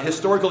of a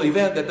historical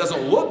event that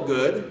doesn't look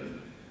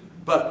good,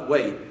 but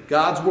wait,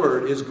 God's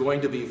word is going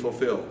to be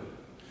fulfilled.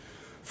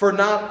 For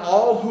not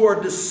all who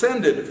are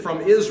descended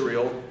from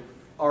Israel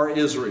are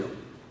Israel.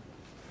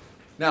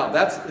 Now,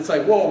 it's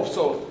like, whoa,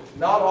 so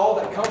not all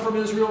that come from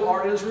Israel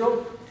are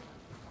Israel?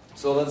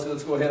 So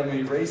let's go ahead and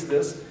erase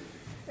this.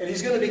 And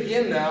he's going to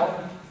begin now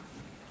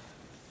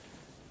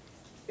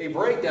a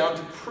breakdown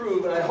to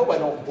prove, and I hope I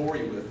don't bore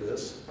you with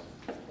this.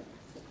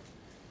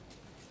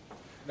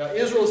 Now,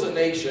 Israel is a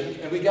nation,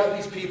 and we got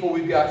these people.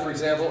 We've got, for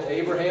example,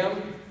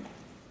 Abraham,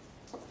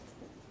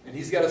 and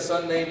he's got a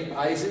son named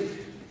Isaac,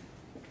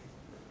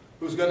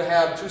 who's going to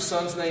have two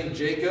sons named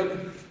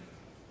Jacob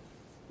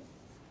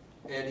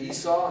and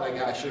Esau.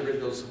 I should have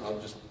written those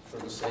just for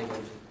the sake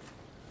of,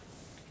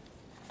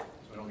 so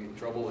I don't get in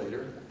trouble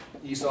later.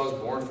 Esau was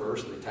born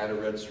first. They tied a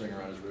red string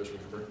around his wrist,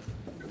 remember?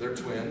 They're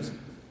twins.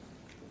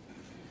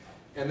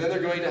 And then they're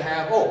going to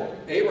have,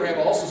 Abraham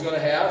also is going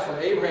to have, from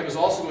Abraham is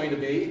also going to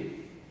be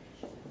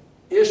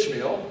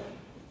Ishmael.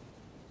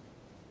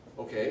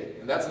 Okay,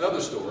 and that's another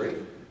story.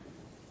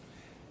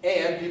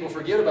 And people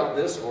forget about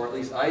this, or at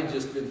least I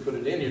just didn't put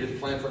it in here, didn't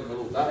plan for it in my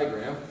little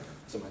diagram.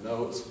 It's in my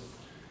notes.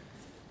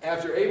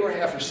 After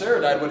Sarah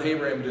died, what did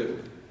Abraham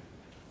do?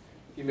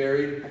 He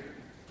married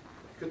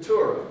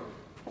Keturah.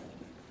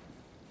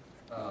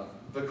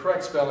 The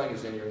correct spelling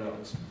is in your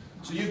notes.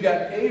 So you've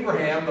got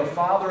Abraham, the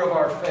father of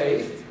our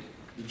faith,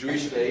 the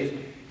Jewish faith.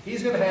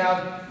 He's going to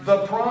have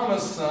the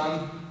promised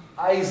son,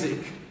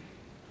 Isaac.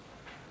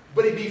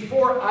 But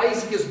before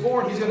Isaac is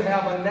born, he's going to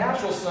have a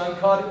natural son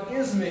called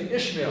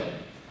Ishmael.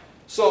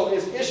 So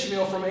is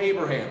Ishmael from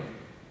Abraham?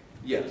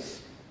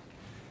 Yes.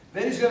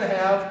 Then he's going to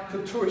have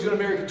Keturah. He's going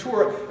to marry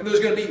Keturah. And there's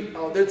going to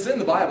be, it's in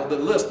the Bible, the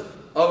list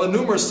of the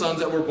numerous sons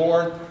that were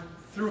born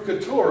through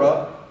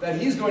Keturah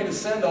that he's going to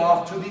send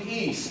off to the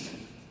east,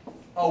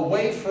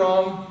 away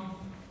from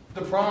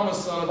the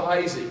promised son of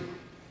Isaac.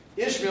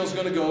 Ishmael's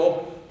going to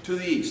go to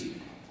the east.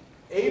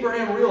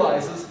 Abraham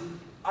realizes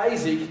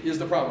Isaac is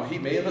the problem. He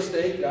made a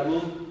mistake,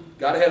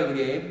 got ahead of the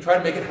game, tried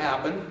to make it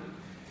happen.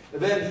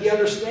 And then he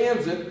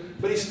understands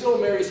it, but he still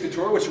marries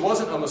Keturah, which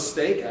wasn't a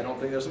mistake. I don't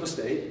think there's a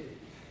mistake.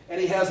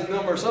 And he has a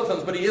number of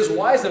sons, but he is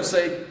wise enough to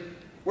say,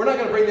 we're not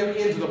going to bring them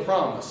into the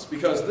promise,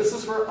 because this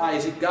is for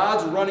Isaac.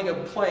 God's running a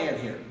plan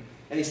here.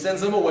 And he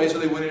sends them away so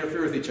they wouldn't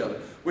interfere with each other,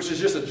 which is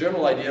just a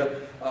general idea,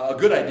 a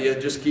good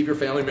idea. Just keep your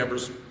family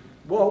members,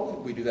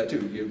 well, we do that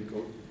too. You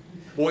go,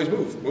 boys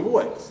move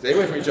away. Stay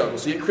away from each other. We'll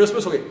see you at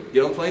Christmas. Okay,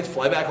 get on planes,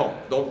 fly back home.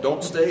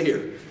 Don't stay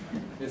here.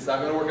 It's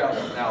not going to work out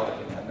now.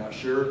 I'm not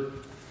sure.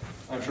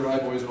 I'm sure my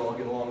boys will all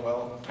get along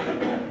well.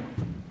 And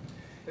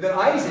then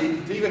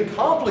Isaac, to even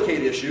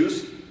complicate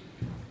issues,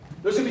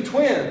 there's going to be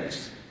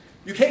twins.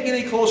 You can't get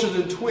any closer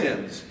than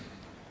twins.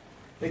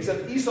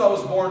 Except Esau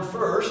was born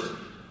first.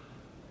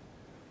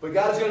 But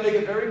God's going to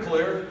make it very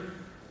clear,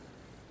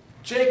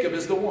 Jacob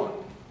is the one.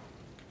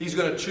 He's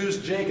going to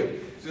choose Jacob.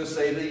 He's going to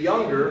say the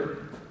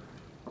older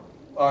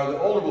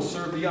will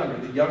serve the younger.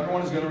 The younger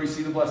one is going to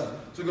receive the blessing.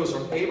 So it goes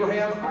from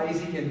Abraham,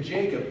 Isaac, and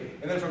Jacob.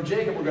 And then from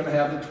Jacob, we're going to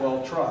have the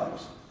 12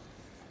 tribes.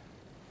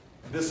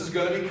 This is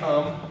going to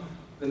become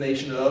the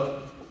nation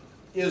of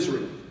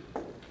Israel.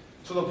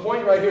 So the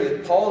point right here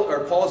that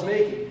Paul is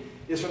making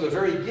is from the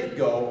very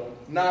get-go,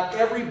 not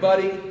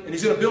everybody, and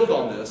he's going to build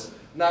on this,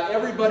 not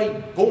everybody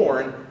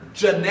born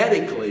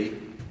genetically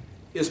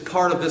is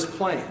part of this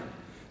plan.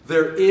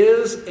 There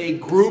is a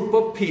group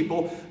of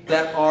people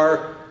that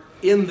are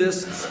in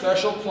this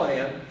special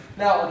plan.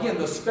 Now, again,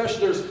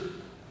 there's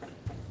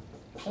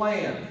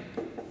plan,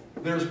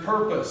 there's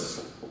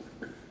purpose,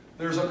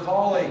 there's a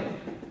calling,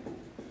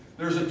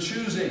 there's a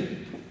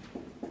choosing.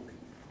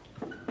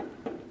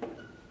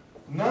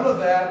 None of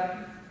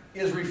that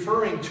is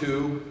referring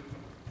to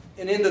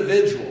an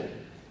individual.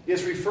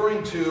 It's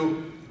referring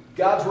to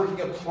God's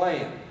working a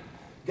plan.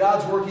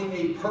 God's working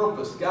a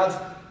purpose. God's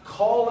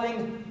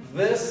calling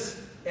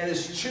this and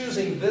is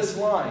choosing this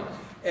line.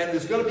 And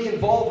is going to be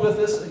involved with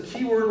this, a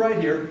key word right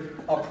here,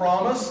 a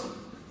promise,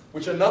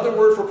 which another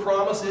word for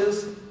promise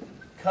is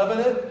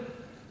covenant.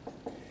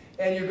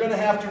 And you're going to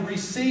have to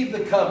receive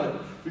the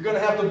covenant. You're going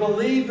to have to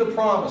believe the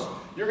promise.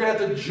 You're going to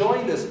have to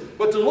join this.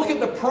 But to look at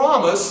the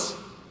promise,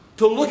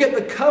 to look at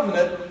the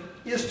covenant,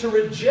 is to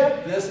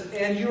reject this,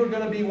 and you're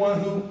going to be one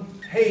who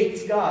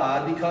hates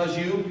God because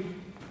you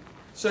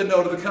said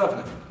no to the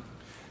covenant.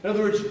 In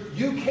other words,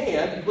 you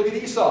can, look at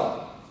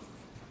Esau.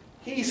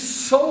 He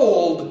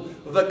sold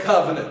the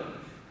covenant.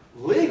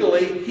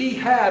 Legally, he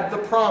had the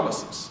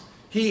promises.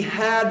 He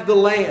had the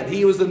land.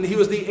 He was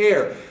the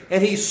heir.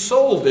 And he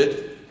sold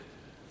it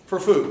for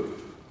food.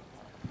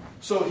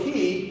 So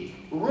he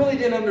really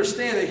didn't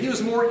understand that. He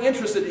was more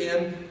interested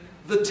in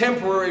the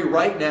temporary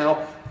right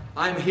now.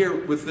 I'm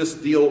here with this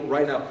deal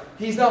right now.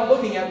 He's not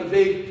looking at the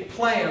big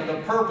plan,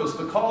 the purpose,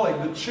 the calling,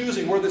 the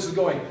choosing, where this is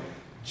going.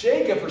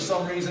 Jacob, for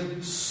some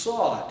reason,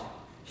 saw it.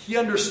 He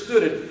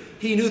understood it.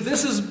 He knew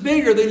this is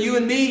bigger than you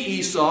and me,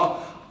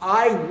 Esau.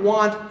 I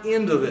want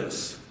into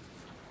this.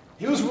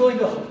 He was willing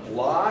to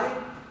lie.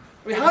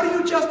 I mean, how do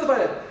you justify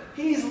that?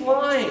 He's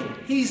lying.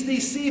 He's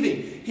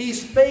deceiving.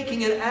 He's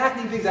faking and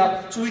acting things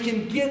out so he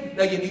can get...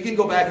 Again, you can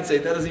go back and say,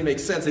 that doesn't even make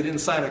sense. They didn't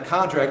sign a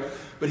contract.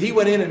 But he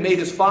went in and made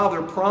his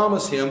father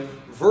promise him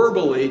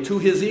verbally to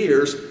his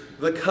ears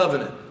the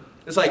covenant.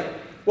 It's like,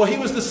 well, he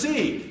was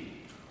deceived.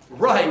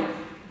 Right.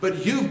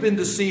 But you've been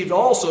deceived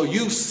also.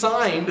 You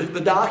signed the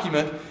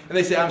document. And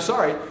they say, I'm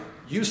sorry,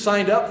 you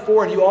signed up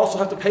for and you also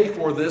have to pay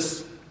for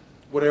this,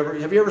 whatever.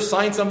 Have you ever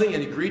signed something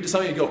and agreed to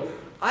something and you go,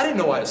 I didn't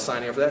know I was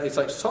signing up for that. And it's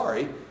like,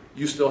 sorry,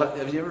 you still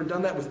have you ever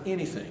done that with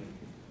anything?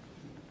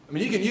 I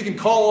mean, you can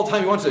call all the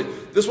time you want to say,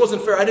 this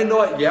wasn't fair. I didn't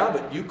know it. Yeah,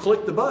 but you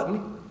clicked the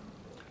button.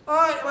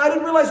 I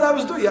didn't realize I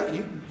was doing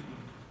it.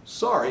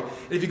 Sorry.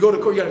 And if you go to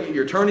court, you got to get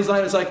your attorney's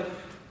line. It's like,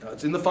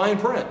 it's in the fine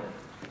print.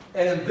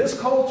 And in this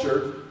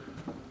culture,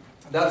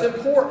 that's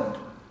important,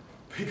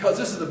 because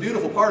this is the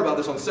beautiful part about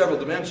this on several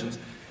dimensions,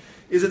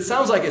 is it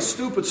sounds like a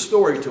stupid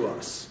story to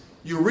us.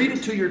 You read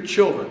it to your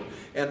children,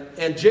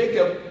 and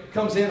Jacob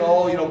comes in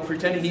all,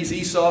 pretending he's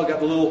Esau,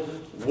 got the little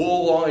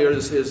wool on,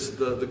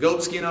 the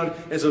goat skin on,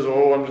 and says,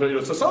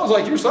 it sounds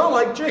like you sound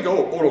like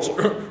Jacob.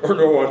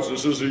 No,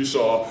 this is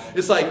Esau.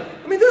 It's like,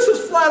 this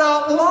is flat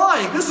out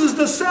lying. This is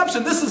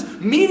deception. This is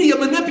media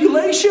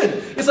manipulation.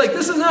 It's like,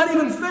 this is not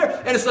even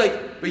fair. And it's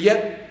like, but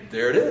yet,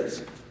 there it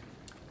is.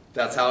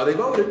 That's how they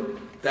voted.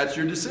 That's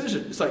your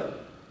decision. It's like,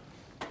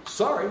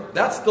 sorry,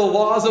 that's the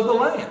laws of the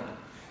land.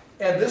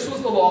 And this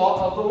was the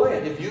law of the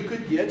land. If you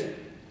could get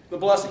the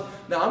blessing.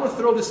 Now I'm just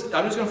going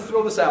to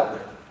throw this out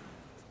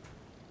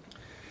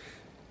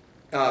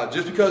there.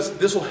 Just because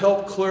this will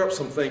help clear up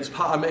some things,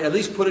 at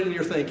least put it in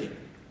your thinking.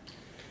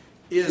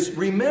 Is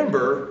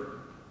remember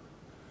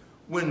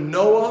when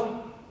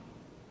Noah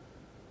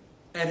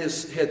and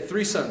had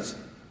three sons,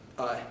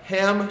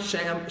 Ham,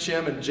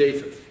 Shem, and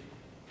Japheth.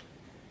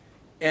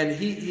 And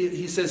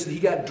he says he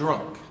got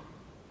drunk.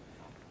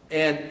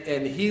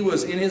 And he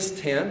was in his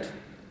tent.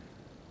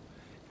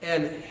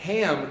 And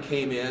Ham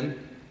came in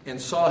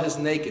and saw his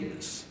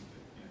nakedness.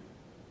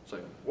 It's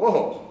like,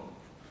 whoa,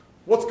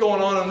 what's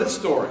going on in this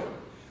story?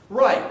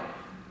 Right.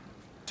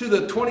 To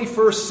the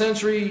 21st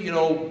century,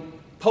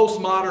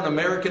 postmodern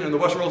American in the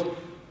Western world,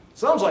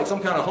 sounds like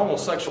some kind of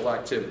homosexual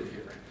activity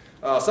here.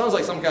 Sounds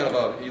like some kind of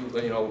a,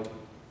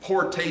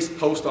 poor taste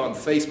post on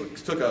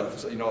Facebook. Took a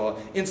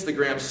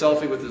Instagram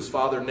selfie with his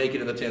father naked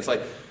in the tent. It's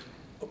like,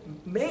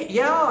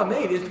 yeah,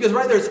 maybe. It's because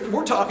right there,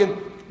 we're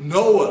talking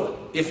Noah,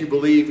 if you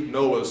believe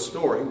Noah's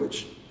story,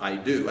 which I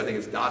do. I think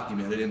it's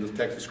documented in the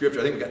text of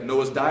Scripture. I think we got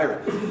Noah's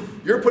diary.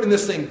 You're putting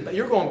this thing,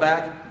 you're going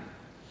back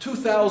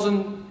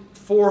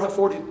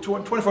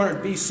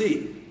 2400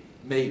 BC,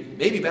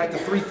 maybe back to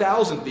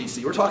 3000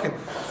 BC. We're talking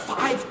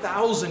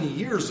 5,000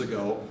 years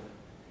ago,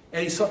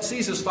 and he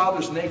sees his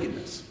father's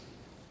nakedness.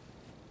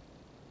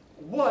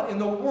 What in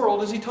the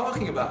world is he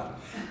talking about?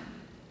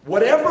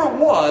 Whatever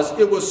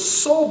it was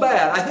so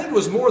bad. I think it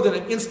was more than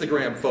an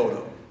Instagram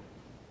photo.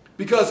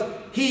 Because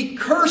he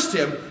cursed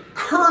him,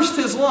 cursed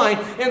his line,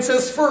 and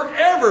says,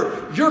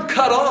 forever, you're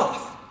cut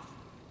off.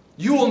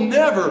 You will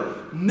never,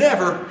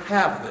 never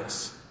have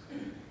this.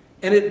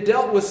 And it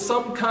dealt with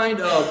some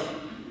kind of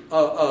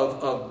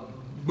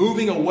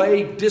moving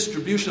away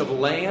distribution of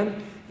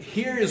land.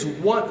 Here is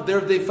one,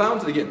 they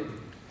found it again.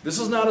 This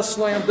is not a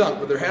slam dunk,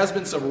 but there has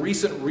been some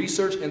recent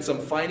research and some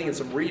finding and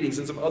some readings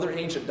and some other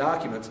ancient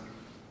documents.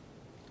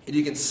 And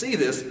you can see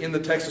this in the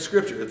text of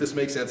Scripture. If this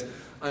makes sense,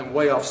 I'm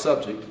way off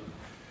subject.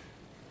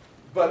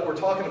 But we're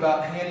talking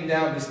about handing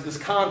down this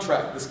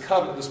contract, this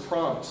covenant, this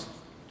promise.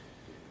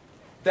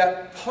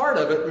 That part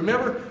of it,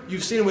 remember,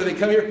 you've seen when they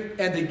come here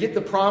and they get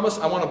the promise,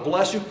 I want to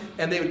bless you,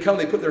 and they would come,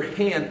 they put their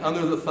hand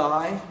under the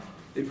thigh.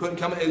 They'd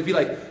come, and it'd be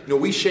like,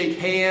 we shake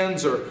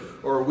hands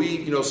or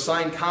we,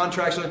 sign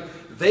contracts.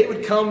 They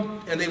would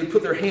come and they would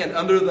put their hand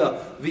under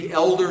the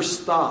elder's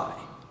thigh.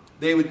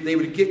 They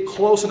would get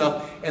close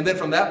enough, and then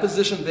from that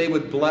position they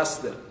would bless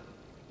them.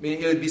 I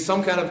mean, it would be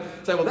some kind of,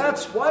 say, well,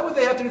 why would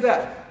they have to do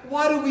that?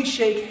 Why do we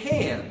shake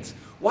hands?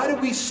 Why do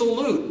we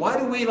salute? Why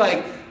do we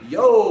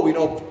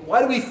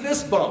why do we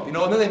fist bump? And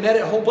then they met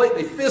at home plate,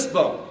 they fist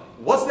bump.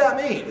 What's that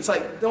mean? It's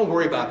like, don't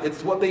worry about it.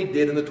 It's what they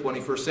did in the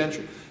 21st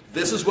century.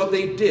 This is what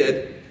they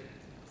did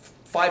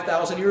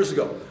 5,000 years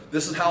ago.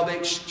 This is how they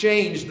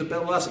exchanged the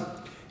blessing.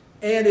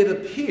 And it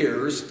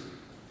appears,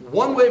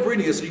 one way of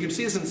reading this, you can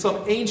see this in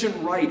some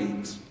ancient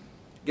writings.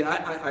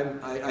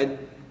 Again,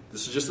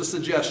 this is just a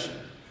suggestion.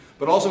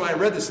 But also when I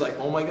read this, like,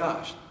 oh my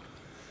gosh.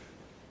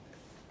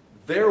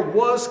 There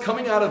was,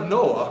 coming out of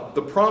Noah,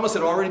 the promise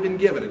had already been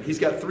given him. He's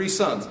got 3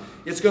 sons.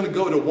 It's going to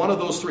go to one of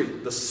those 3.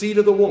 The seed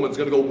of the woman is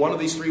going to go one of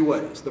these 3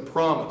 ways. The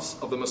promise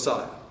of the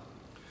Messiah.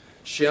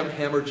 Shem,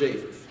 Ham, or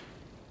Japheth.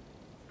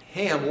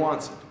 Ham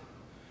wants it.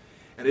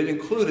 And it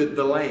included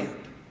the land.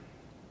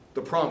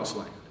 The promised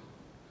land.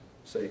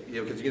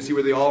 Because you can see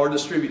where they all are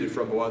distributed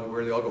from,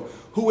 where they all go.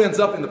 Who ends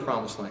up in the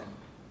promised land?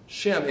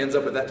 Shem ends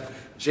up with that.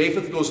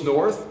 Japheth goes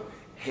north.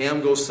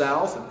 Ham goes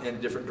south and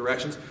in different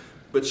directions.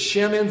 But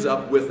Shem ends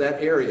up with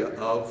that area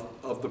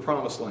of the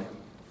promised land.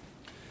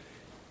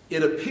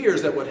 It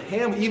appears that what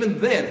Ham, even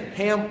then,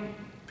 Ham,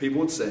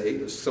 people would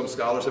say, some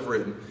scholars have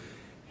written,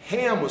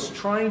 Ham was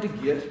trying to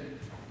get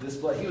this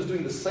blood. He was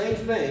doing the same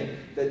thing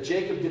that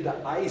Jacob did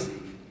to Isaac.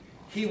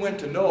 He went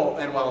to Noah,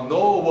 and while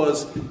Noah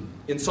was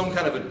in some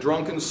kind of a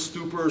drunken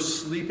stupor,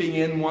 sleeping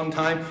in one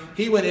time,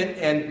 he went in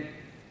and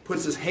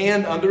puts his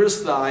hand under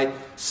his thigh,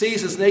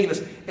 sees his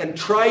nakedness, and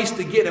tries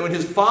to get him. When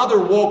his father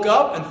woke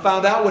up and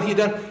found out what he'd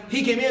done,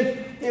 he came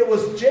in. It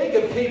was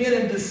Jacob came in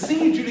and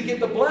deceived you to get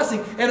the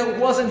blessing, and it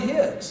wasn't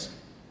his.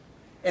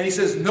 And he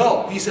says,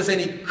 no. He says, and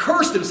he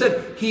cursed him.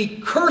 Said he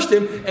cursed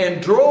him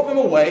and drove him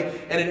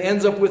away, and it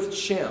ends up with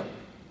Shem.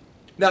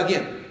 Now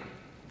again,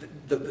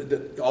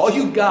 all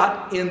you've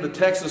got in the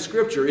text of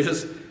Scripture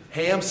is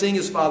Ham seeing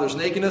his father's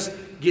nakedness,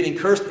 getting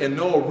cursed, and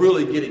Noah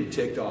really getting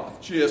ticked off.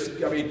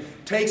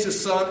 Takes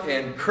his son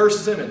and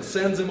curses him and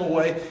sends him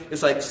away.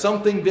 It's like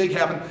something big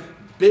happened,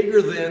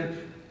 bigger than,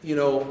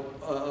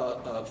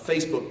 a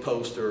Facebook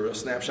post or a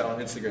snapshot on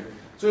Instagram.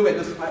 So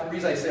anyway, the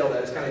reason I say all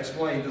that is kind of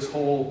explain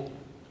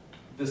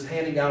this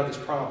handing down of this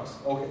promise.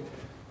 Okay,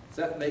 does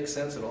that make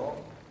sense at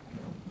all?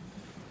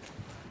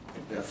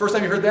 Yeah. First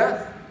time you heard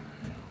that?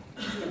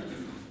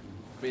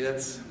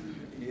 It's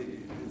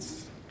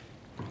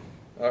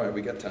all right,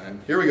 we got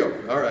time. Here we go.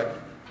 All right.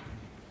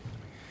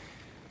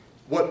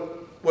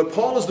 What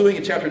Paul is doing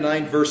in chapter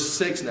 9, verse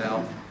 6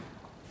 now,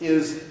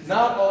 is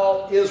not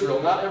all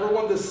Israel, not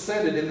everyone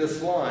descended in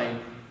this line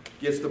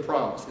gets the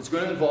promise. It's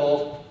going to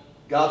involve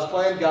God's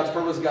plan, God's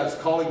purpose, God's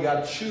calling,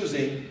 God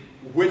choosing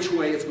which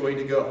way it's going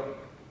to go.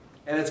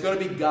 And it's going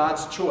to be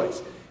God's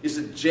choice. Is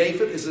it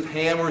Japheth, is it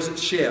Ham, or is it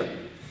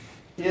Shem?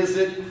 Is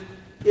it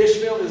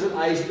Ishmael, is it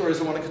Isaac, or is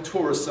it one of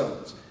Keturah's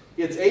sons?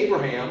 It's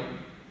Abraham,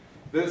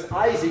 then it's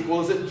Isaac.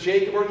 Well, is it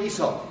Jacob or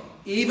Esau?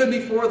 Even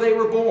before they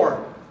were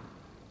born,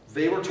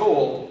 they were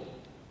told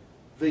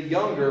the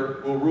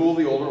younger will rule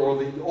the older,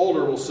 or the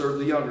older will serve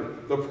the younger.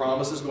 The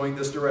promise is going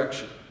this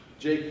direction.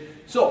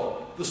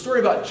 So, the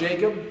story about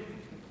Jacob,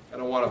 I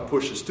don't want to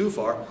push this too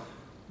far,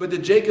 but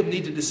did Jacob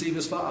need to deceive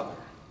his father?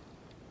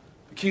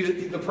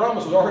 The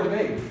promise was already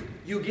made.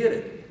 You get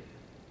it.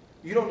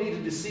 You don't need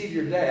to deceive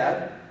your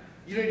dad.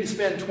 You don't need to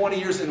spend 20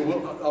 years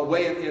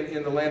away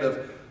in the land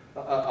of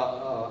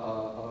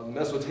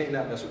Mesopotamia,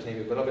 not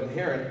Mesopotamia, but up in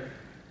Haran.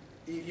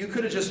 You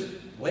could have just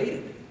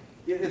waited.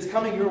 It's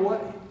coming your way.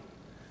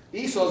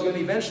 Esau's going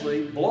to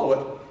eventually blow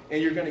it,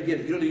 and you're going to get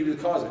it. You don't need to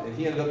cause it. And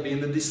he ended up being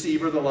the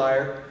deceiver, the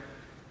liar.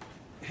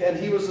 And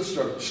he was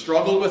the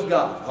struggled with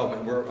God. Oh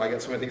man, I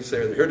got so many things to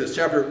say there. Here it is,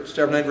 chapter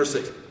 9, verse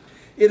 6.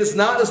 It is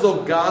not as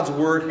though God's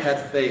word had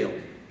failed.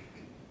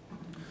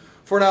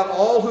 For not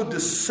all who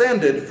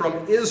descended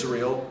from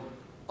Israel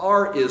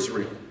are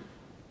Israel.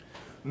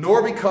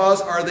 Nor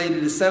because are they the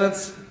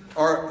descendants,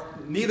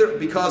 neither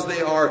because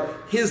they are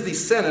his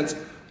descendants,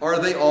 are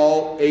they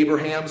all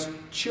Abraham's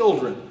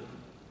children.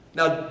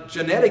 Now,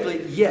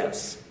 genetically,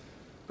 yes,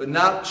 but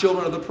not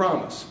children of the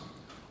promise.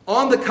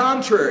 On the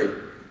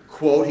contrary,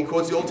 he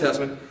quotes the Old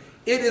Testament,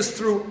 it is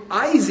through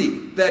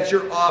Isaac that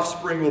your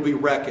offspring will be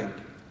reckoned.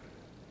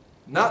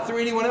 Not through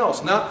anyone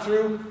else, not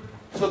through...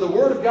 So the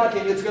word of God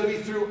came, it's going to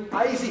be through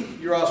Isaac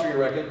your offspring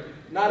will be reckoned,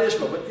 not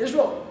Ishmael. But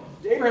Ishmael,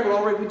 Abraham had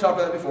already, we talked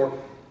about that before,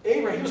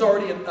 Abraham, he was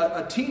already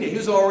a teenager, he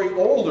was already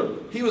older.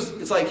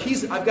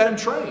 I've got him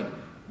trained.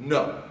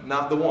 No,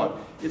 not the one.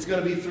 It's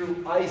going to be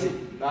through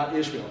Isaac, not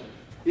Ishmael.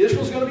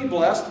 Ishmael's going to be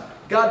blessed.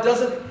 God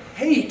doesn't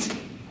hate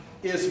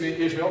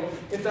Ishmael.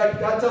 In fact,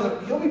 God tells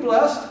him, he'll be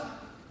blessed.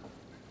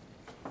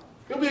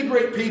 He'll be a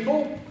great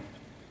people.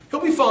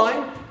 He'll be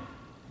fine.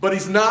 But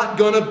he's not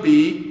going to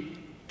be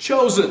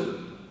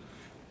chosen.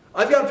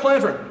 I've got a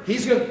plan for him.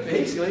 He's going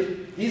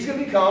to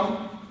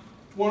become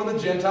one of the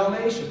Gentile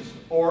nations,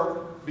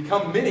 or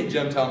become many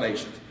Gentile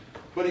nations.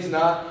 But he's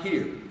not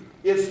here.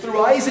 It's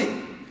through Isaac,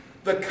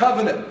 the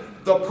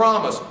covenant, the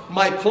promise.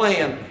 My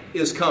plan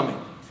is coming.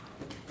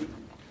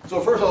 So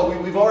first of all,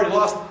 we've already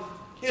lost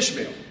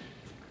Ishmael.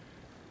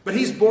 But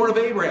he's born of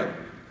Abraham.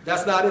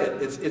 That's not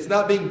it. It's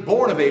not being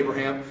born of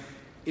Abraham.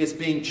 It's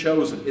being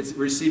chosen. It's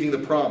receiving the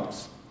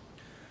promise.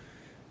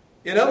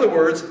 In other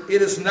words,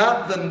 it is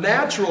not the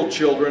natural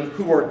children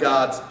who are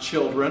God's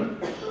children,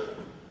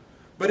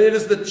 but it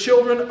is the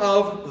children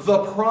of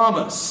the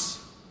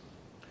promise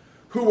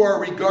who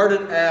are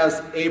regarded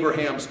as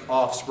Abraham's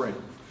offspring.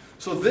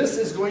 So this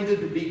is going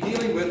to be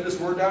dealing with this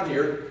word down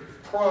here,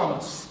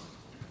 promise,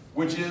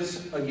 which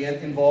is, again,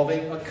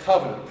 involving a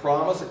covenant.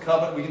 Promise, a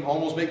covenant, we can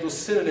almost make those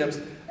synonyms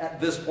at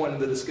this point in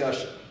the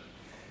discussion.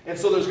 And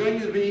so there's going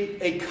to be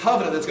a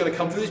covenant that's going to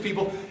come through these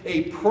people,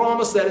 a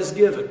promise that is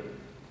given.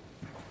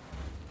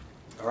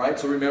 All right,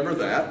 so remember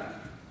that.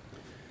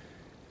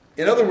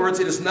 In other words,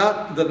 it is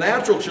not the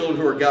natural children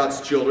who are God's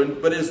children,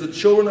 but it is the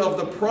children of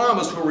the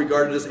promise who are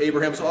regarded as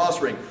Abraham's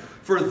offspring.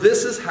 For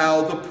this is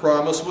how the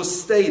promise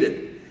was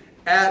stated.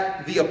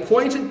 At the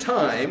appointed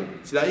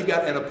time, so now you've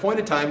got an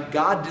appointed time,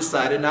 God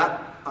decided,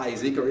 not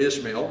Isaac or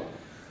Ishmael,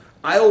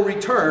 I will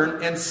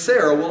return and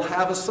Sarah will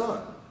have a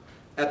son.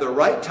 At the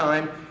right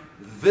time,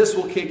 this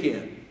will kick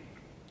in.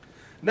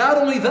 Not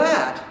only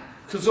that,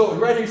 so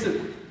right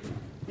here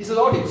he says,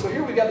 okay, so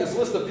here we got this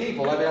list of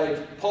people. I've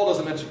added, Paul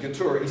doesn't mention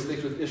Keturah. He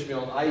sticks with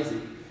Ishmael and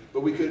Isaac.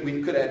 But we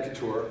could add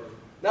Keturah.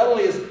 Not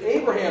only is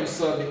Abraham's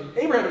son,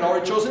 Abraham had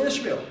already chosen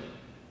Ishmael.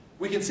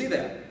 We can see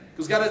that.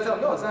 Because God has told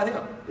him, no, it's not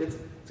him. It's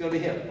going to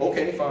be him.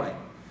 Okay, fine.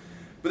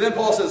 But then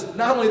Paul says,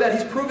 not only that,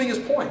 he's proving his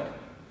point.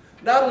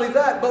 Not only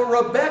that, but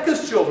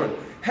Rebekah's children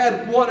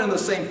had one and the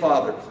same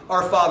father,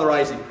 our father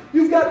Isaac.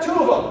 You've got two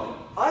of them.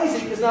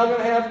 Isaac is now going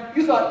to have,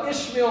 you thought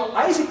Ishmael,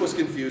 Isaac was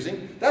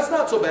confusing. That's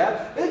not so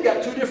bad. They've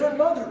got two different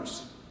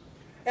mothers.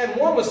 And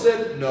one was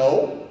said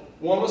no,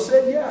 one was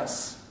said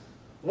yes.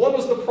 One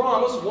was the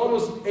promise, one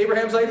was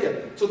Abraham's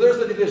idea. So there's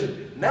the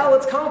division. Now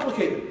let's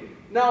complicate it.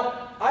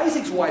 Now,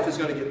 Isaac's wife is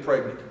going to get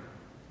pregnant.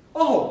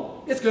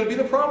 Oh, it's going to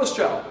be the promised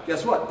child.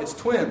 Guess what? It's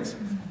twins.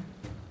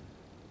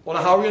 Well,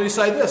 now how are we going to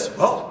decide this?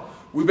 Well,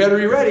 we better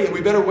be ready, and we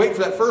better wait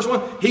for that first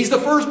one. He's the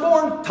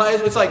firstborn.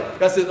 It's like,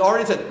 that's it,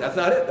 already said. That's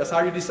not it. That's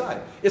how you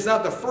decide. It's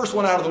not the first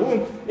one out of the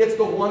womb. It's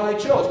the one I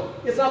chose.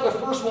 It's not the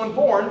first one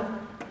born.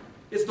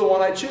 It's the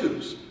one I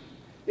choose.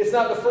 It's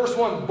not the first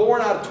one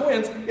born out of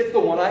twins. It's the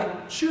one I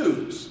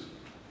choose.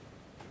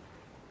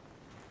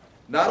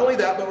 Not only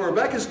that, but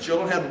Rebekah's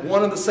children had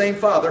one and the same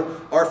father,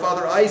 our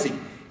father Isaac.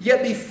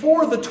 Yet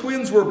before the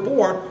twins were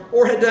born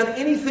or had done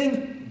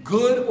anything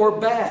good or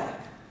bad,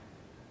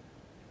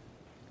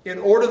 in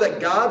order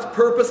that God's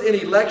purpose in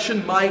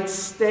election might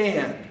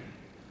stand.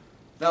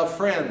 Now,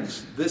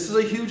 friends, this is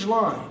a huge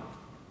line.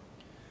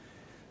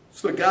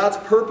 So God's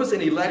purpose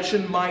in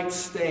election might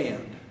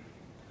stand.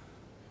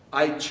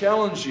 I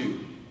challenge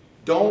you,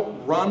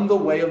 don't run the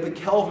way of the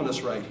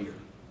Calvinists right here.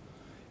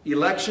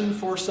 Election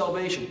for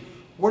salvation.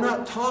 We're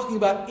not talking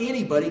about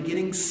anybody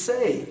getting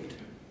saved.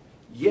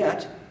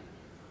 Yet,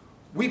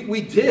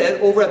 we did,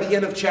 over at the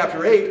end of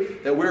chapter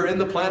 8, that we're in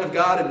the plan of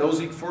God, and those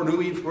he foreknew,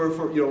 he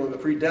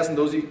predestined,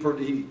 those I'm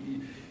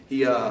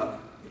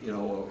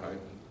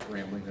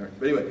rambling there.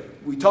 But anyway,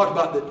 we talked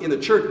about in the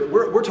church, but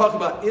we're talking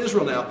about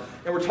Israel now,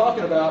 and we're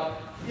talking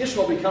about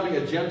Ishmael becoming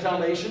a Gentile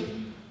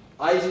nation,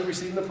 Isaac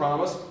receiving the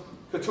promise,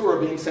 Keturah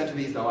being sent to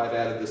these. Now I've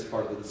added this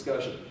part of the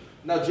discussion.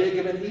 Now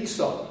Jacob and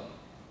Esau.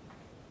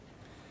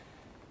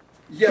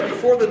 Yet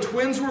before the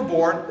twins were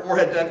born or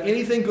had done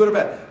anything good or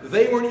bad,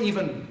 they weren't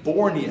even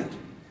born yet.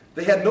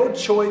 They had no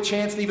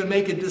chance to even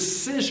make a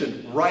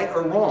decision, right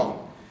or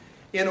wrong,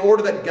 in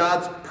order that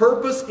God's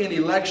purpose in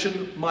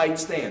election might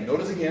stand.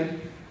 Notice again,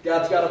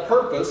 God's got a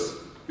purpose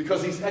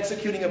because he's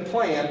executing a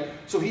plan,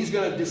 so he's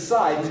going to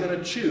decide, he's going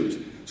to choose.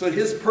 So that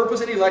his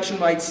purpose in election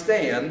might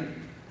stand,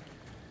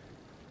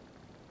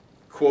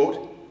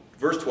 quote,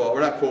 verse 12, or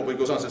not quote, but it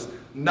goes on and says,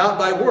 not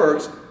by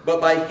works, but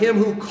by him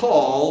who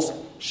calls,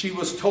 she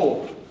was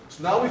told.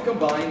 So now we've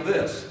combined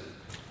this.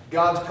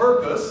 God's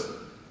purpose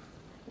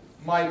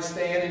might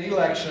stand in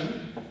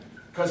election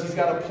because he's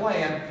got a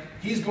plan.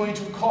 He's going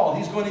to call.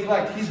 He's going to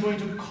elect. He's going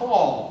to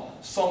call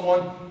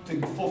someone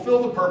to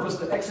fulfill the purpose,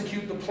 to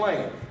execute the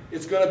plan.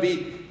 It's going to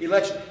be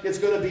election. It's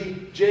going to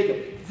be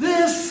Jacob.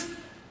 This,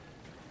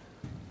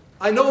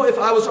 I know if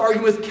I was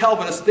arguing with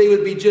Calvinists, they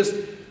would be just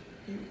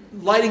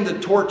lighting the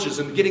torches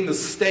and getting the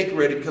stake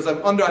ready because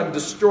I'm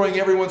destroying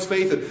everyone's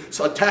faith and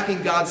so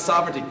attacking God's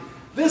sovereignty.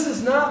 This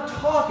is not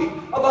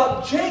talking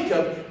about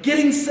Jacob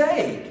getting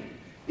saved.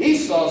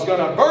 Esau's going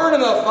to burn in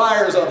the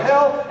fires of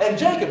hell, and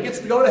Jacob gets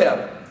to go to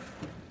heaven.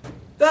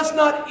 That's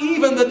not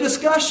even the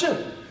discussion.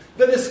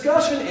 The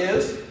discussion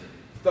is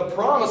the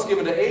promise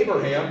given to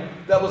Abraham,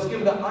 that was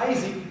given to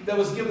Isaac, that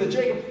was given to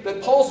Jacob,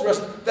 that Paul's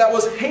addressed, that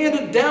was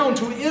handed down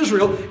to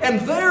Israel, and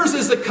theirs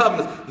is the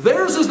covenant,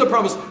 theirs is the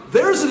promise,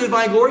 theirs is the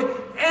divine glory,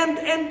 and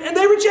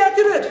they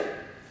rejected it.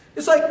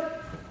 It's like,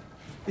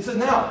 he says,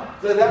 now,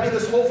 does that mean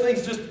this whole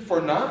thing's just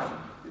for naught?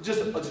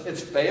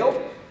 It's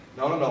failed?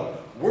 No.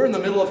 We're in the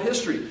middle of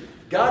history.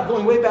 God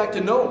going way back to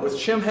Noah with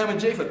Shem, Ham, and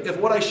Japheth. If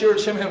what I shared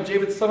with Shem, Ham, and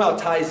Japheth somehow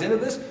ties into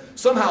this,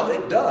 somehow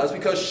it does,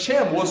 because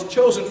Shem was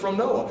chosen from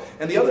Noah,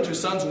 and the other two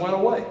sons went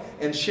away.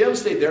 And Shem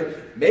stayed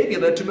there. Maybe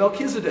it led to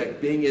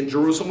Melchizedek being in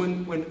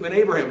Jerusalem when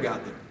Abraham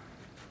got there,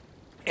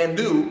 and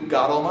knew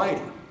God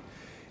Almighty.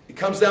 It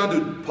comes down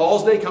to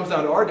Paul's day, comes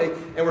down to our day,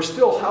 and we're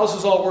still, how's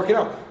this all working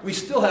out? We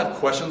still have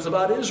questions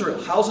about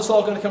Israel. How's this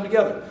all going to come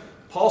together?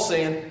 Paul's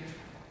saying,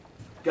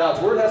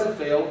 God's word hasn't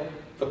failed.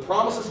 The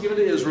promises given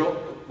to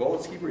Israel, well,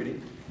 let's keep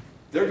reading,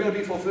 they're going to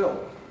be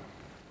fulfilled.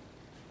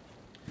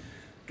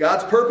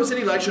 God's purpose in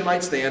election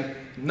might stand,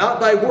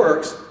 not by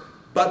works,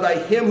 but by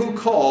him who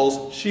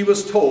calls, she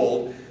was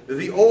told,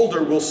 the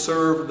older will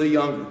serve the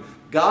younger.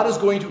 God is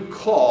going to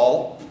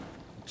call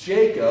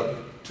Jacob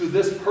to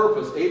this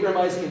purpose. Abraham,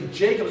 Isaac, and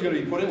Jacob is going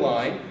to be put in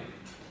line.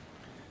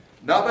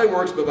 Not by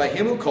works, but by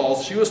him who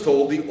calls, she was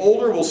told, the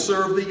older will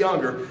serve the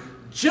younger.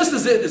 Just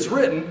as it is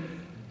written,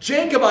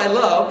 Jacob I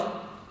loved,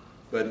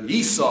 but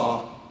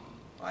Esau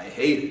I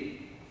hated.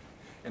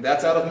 And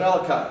that's out of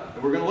Malachi.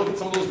 And we're going to look at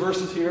some of those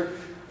verses here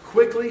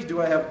quickly.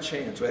 Do I have a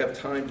chance? Do I have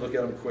time to look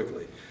at them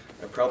quickly?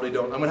 I probably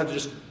don't. I'm going to have to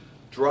just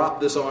drop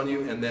this on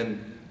you, and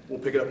then we'll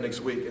pick it up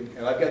next week.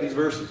 And I've got these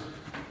verses.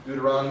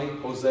 Deuteronomy,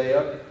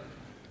 Hosea,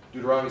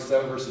 Deuteronomy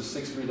 7, verses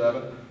 6 through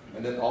 11,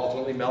 and then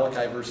ultimately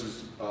Malachi,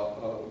 verses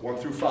 1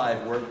 through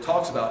 5, where it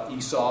talks about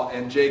Esau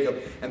and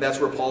Jacob, and that's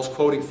where Paul's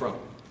quoting from.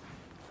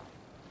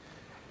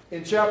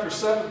 In chapter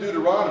 7 of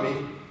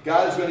Deuteronomy,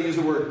 God is going to use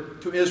the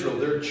word to Israel.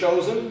 They're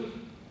chosen.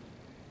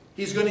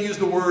 He's going to use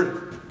the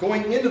word,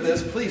 going into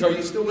this, please, are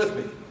you still with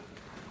me?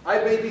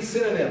 I made these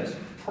synonyms,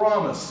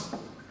 promise,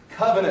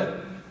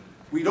 covenant.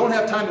 We don't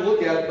have time to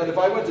look at it, but if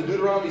I went to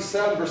Deuteronomy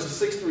 7, verses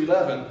 6 through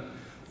 11,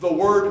 the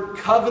word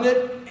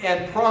covenant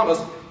and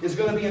promise is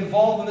going to be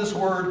involved in this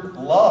word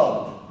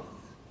love.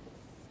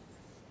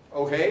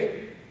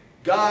 Okay?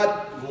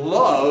 God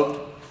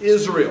loved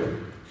Israel.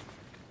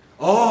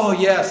 Oh,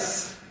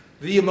 yes,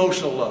 the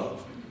emotional love.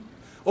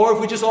 Or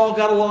if we just all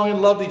got along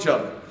and loved each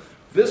other.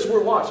 This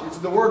word, watch,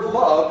 the word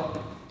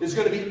love is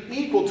going to be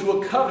equal to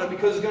a covenant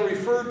because it's going to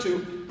refer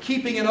to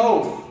keeping an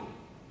oath.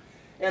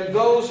 And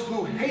those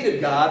who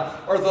hated God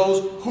are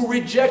those who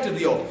rejected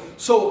the oath.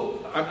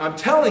 So I'm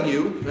telling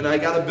you, and I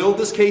got to build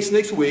this case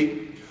next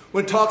week,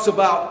 when it talks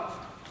about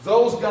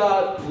those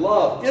God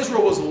loved.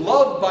 Israel was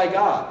loved by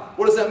God.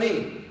 What does that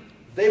mean?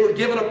 They were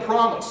given a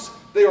promise.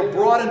 They were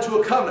brought into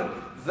a covenant.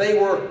 They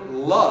were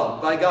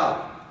loved by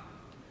God.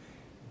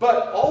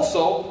 But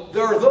also,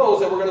 there are those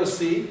that we're going to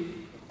see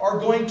are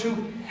going to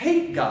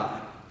hate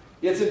God.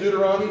 It's in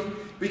Deuteronomy.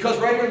 Because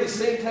right here in the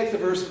same text of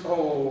verse,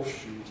 oh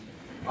shoot,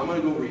 I'm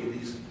going to go read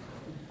these.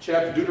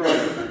 Chapter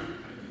Deuteronomy.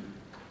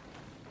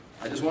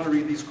 I just want to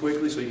read these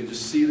quickly so you can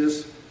just see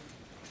this.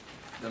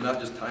 I'm not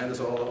just tying this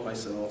all up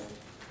myself.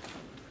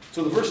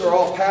 So the verses are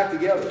all packed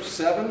together.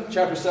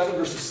 Chapter 7,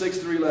 verses 6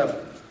 through 11.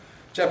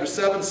 Chapter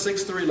 7,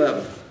 6 through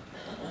 11.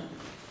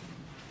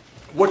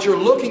 What you're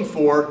looking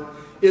for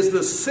is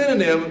the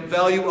synonym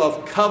value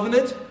of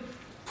covenant,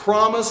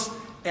 promise,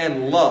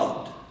 and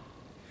loved.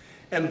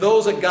 And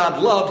those that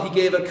God loved, he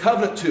gave a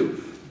covenant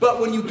to.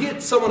 But when you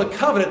get someone a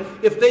covenant,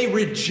 if they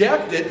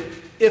reject it,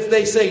 if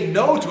they say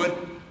no to it,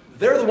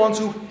 they're the ones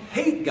who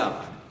hate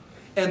God.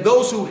 And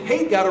those who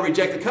hate God or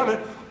reject the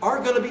covenant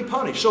are going to be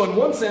punished. So in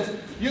one sense,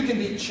 you can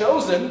be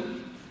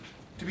chosen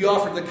to be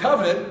offered the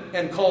covenant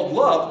and called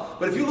love.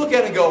 But if you look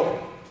at it and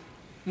go,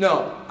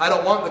 no, I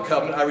don't want the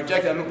covenant, I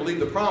reject it, I don't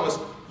believe the promise,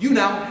 you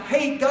now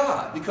hate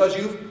God because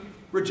you've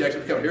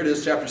rejected the covenant. Here it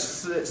is, chapter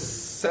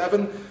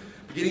 7,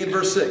 beginning in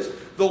verse 6.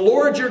 The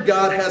Lord your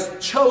God has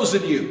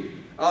chosen you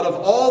out of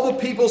all the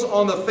peoples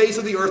on the face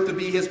of the earth to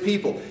be his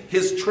people,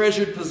 his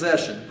treasured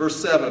possession.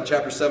 Verse 7 of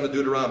chapter 7 of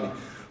Deuteronomy.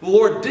 The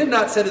Lord did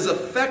not set his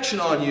affection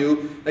on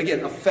you.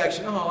 Again,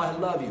 affection. Oh, I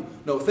love you.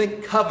 No,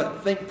 think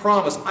covenant. Think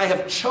promise. I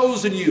have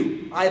chosen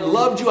you. I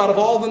loved you out of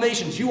all the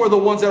nations. You are the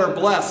ones that are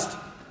blessed.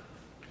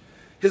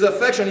 His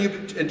affection on you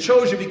and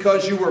chose you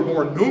because you were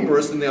more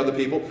numerous than the other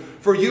people,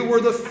 for you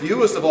were the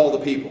fewest of all the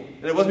people.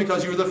 And it wasn't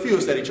because you were the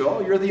fewest that he chose.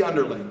 Oh, you're the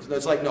underlings. And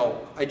it's like,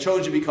 no, I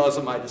chose you because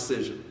of my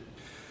decision.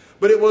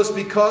 But it was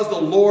because the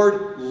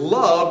Lord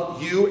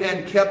loved you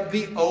and kept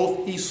the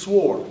oath he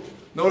swore.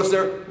 Notice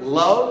there,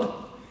 loved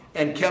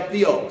and kept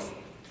the oath.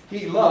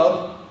 He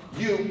loved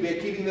you by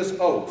keeping this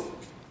oath.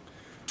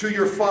 To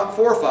your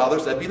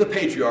forefathers, that'd be the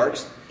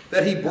patriarchs,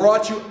 that he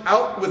brought you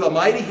out with a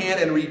mighty hand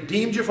and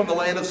redeemed you from the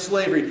land of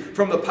slavery,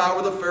 from the power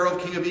of the Pharaoh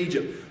king of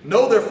Egypt.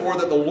 Know therefore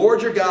that the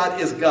Lord your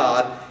God is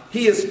God.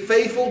 He is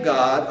faithful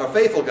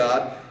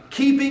God,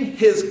 keeping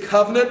his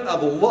covenant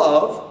of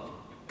love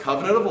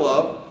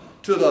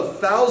to the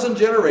 1,000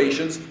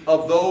 generations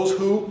of those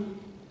who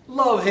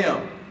love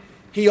him.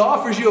 He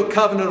offers you a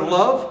covenant of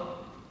love,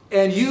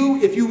 and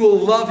you, if you will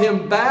love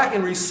him back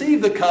and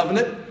receive the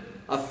covenant,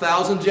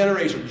 1,000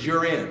 generations,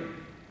 you're in.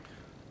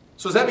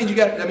 So does that mean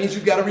that means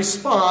you've got to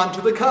respond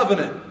to the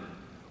covenant.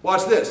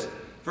 Watch this,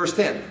 verse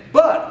 10.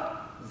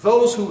 But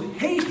those who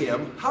hate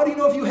him, how do you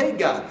know if you hate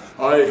God?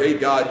 I hate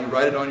God, you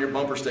write it on your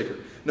bumper sticker.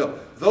 No,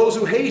 those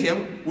who hate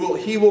him,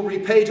 he will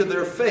repay to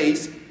their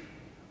face.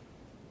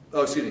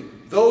 Oh, excuse me.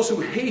 Those who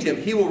hate him,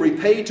 he will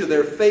repay to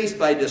their face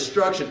by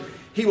destruction.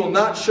 He will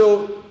not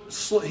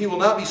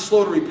be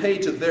slow to repay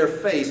to their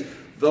face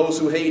those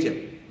who hate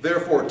him.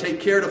 Therefore,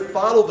 take care to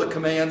follow the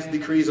commands,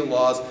 decrees, and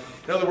laws.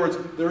 In other words,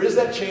 there is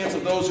that chance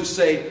of those who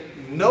say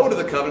no to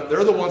the covenant.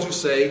 They're the ones who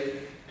say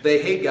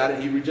they hate God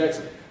and he rejects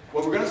it.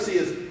 What we're going to see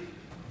is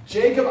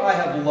Jacob I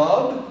have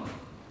loved.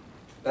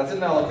 That's in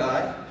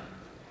Malachi.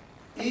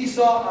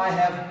 Esau I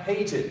have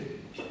hated.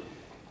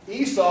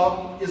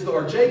 Jacob is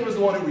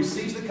the one who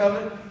receives the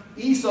covenant.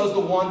 Esau is the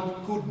one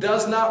who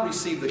does not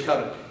receive the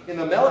covenant. In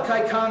the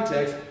Malachi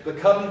context, the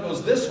covenant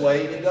goes this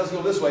way, it does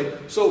go this way.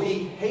 So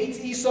he hates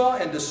Esau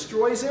and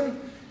destroys him.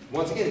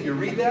 Once again, if you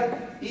read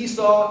that,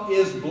 Esau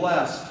is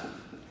blessed.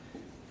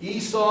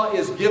 Esau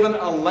is given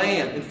a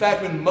land. In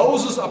fact, when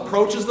Moses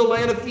approaches the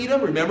land of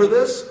Edom, remember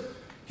this?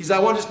 He says, I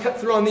want to just cut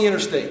through on the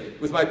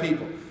interstate with my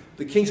people.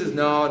 The king says,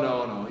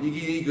 no. You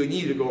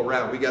need to go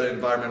around. We got an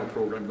environmental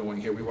program going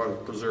here. We want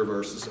to preserve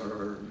our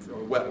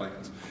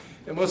wetlands.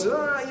 And Moses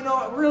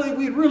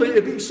says,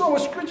 it'd be so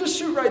much, just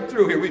shoot right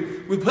through here.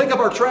 We pick up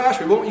our trash.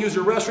 We won't use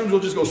your restrooms. We'll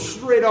just go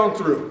straight on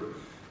through.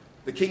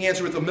 The king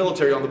answered with the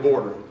military on the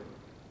border.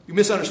 You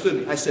misunderstood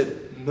me. I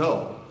said,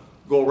 no,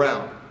 go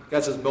around.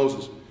 God says,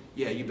 Moses,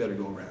 yeah, you better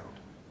go around.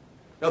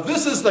 Now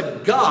this is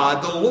the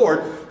God, the Lord,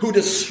 who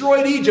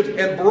destroyed Egypt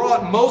and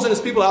brought Moses and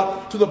his people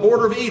out to the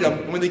border of Edom.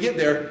 And when they get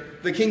there,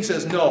 the king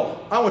says, no,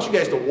 I want you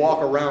guys to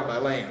walk around my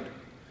land.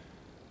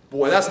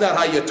 Boy, that's not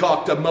how you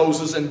talk to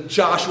Moses and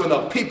Joshua and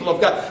the people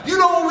of God. You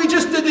know what we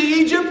just did to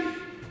Egypt?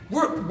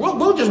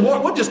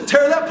 We'll just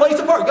tear that place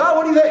apart. God,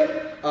 what do you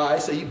think? I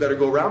say you better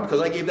go around because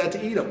I gave that to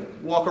Edom.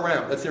 Walk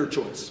around. That's their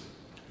choice.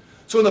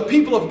 So when the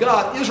people of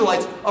God,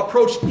 Israelites,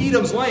 approached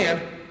Edom's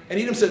land, and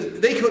Edom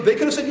said, they could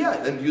have said,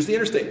 yeah, and use the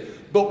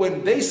interstate. But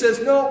when they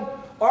says, no,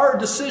 our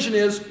decision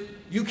is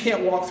you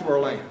can't walk through our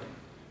land.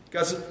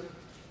 God said,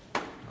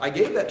 I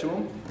gave that to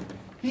him.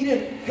 He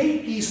didn't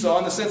hate Esau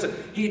in the sense that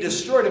he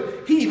destroyed him.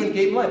 He even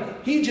gave him land.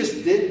 He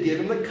just did give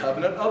him the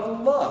covenant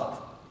of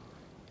love.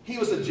 He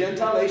was a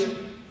Gentile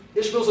nation.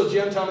 Ishmael's a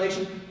Gentile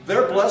nation.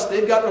 They're blessed.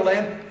 They've got their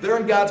land. They're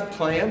in God's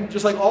plan,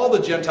 just like all the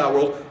Gentile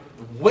world,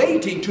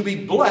 waiting to be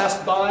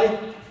blessed by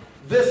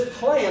this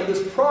plan,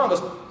 this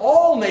promise.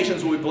 All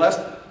nations will be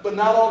blessed, but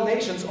not all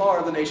nations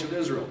are the nation of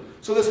Israel.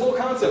 So this whole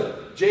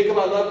concept, Jacob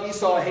I love,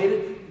 Esau I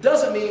hated,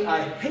 doesn't mean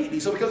I hate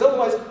Esau, because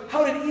otherwise,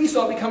 how did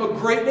Esau become a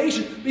great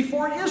nation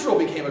before Israel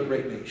became a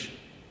great nation?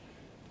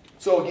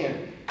 So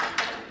again,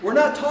 we're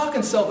not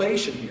talking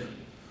salvation here.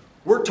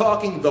 We're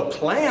talking the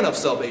plan of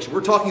salvation.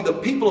 We're talking the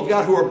people of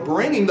God who are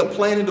bringing the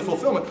plan into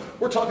fulfillment.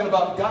 We're talking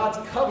about God's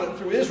covenant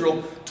through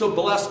Israel to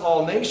bless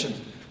all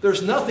nations.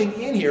 There's nothing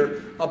in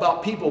here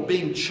about people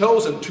being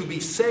chosen to be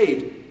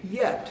saved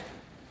yet.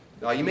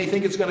 Now, you may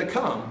think it's going to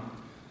come,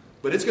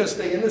 but it's going to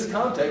stay in this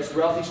context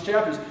throughout these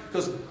chapters,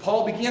 because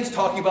Paul begins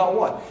talking about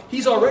what?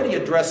 He's already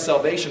addressed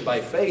salvation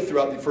by faith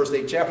throughout the first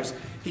 8 chapters.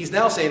 He's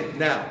now saying,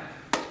 now,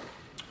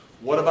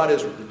 what about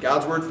Israel? Did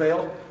God's word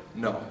fail?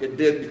 No, it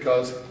did,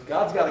 because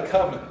God's got a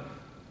covenant.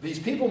 These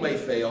people may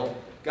fail.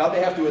 God may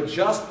have to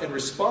adjust and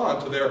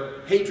respond to their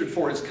hatred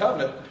for his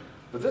covenant.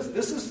 But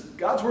this is,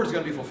 God's word is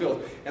going to be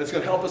fulfilled. And it's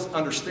going to help us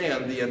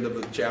understand the end of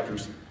the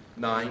chapters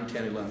 9,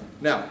 10, 11.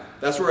 Now,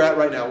 that's where we're at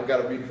right now. We've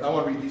got to read, I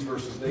want to read these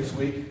verses next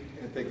week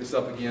and pick this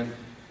up again.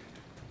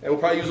 And we'll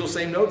probably use those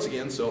same notes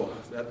again, so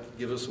that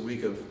gives us a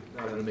week of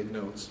not having to make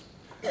notes.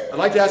 I'd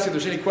like to ask if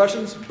there's any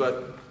questions,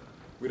 but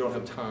we don't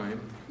have time.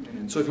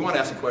 And so if you want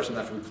to ask a question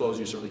after we close,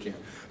 you certainly can.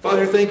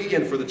 Father, thank you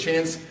again for the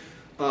chance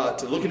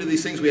to look into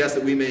these things. We ask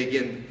that we may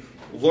again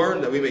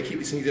learn, that we may keep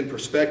these things in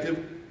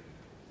perspective,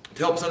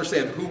 to help us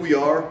understand who we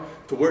are,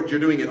 to what you're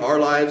doing in our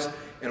lives,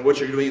 and what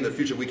you're doing in the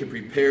future. We can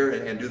prepare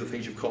and do the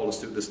things you've called us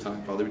to at this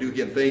time, Father. We do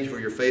again thank you for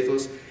your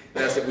faithfulness,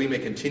 and ask that we may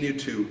continue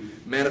to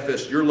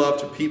manifest your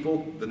love to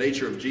people, the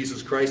nature of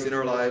Jesus Christ in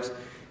our lives,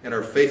 and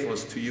our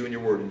faithfulness to you and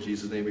your word. In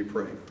Jesus' name we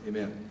pray.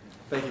 Amen.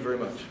 Thank you very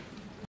much.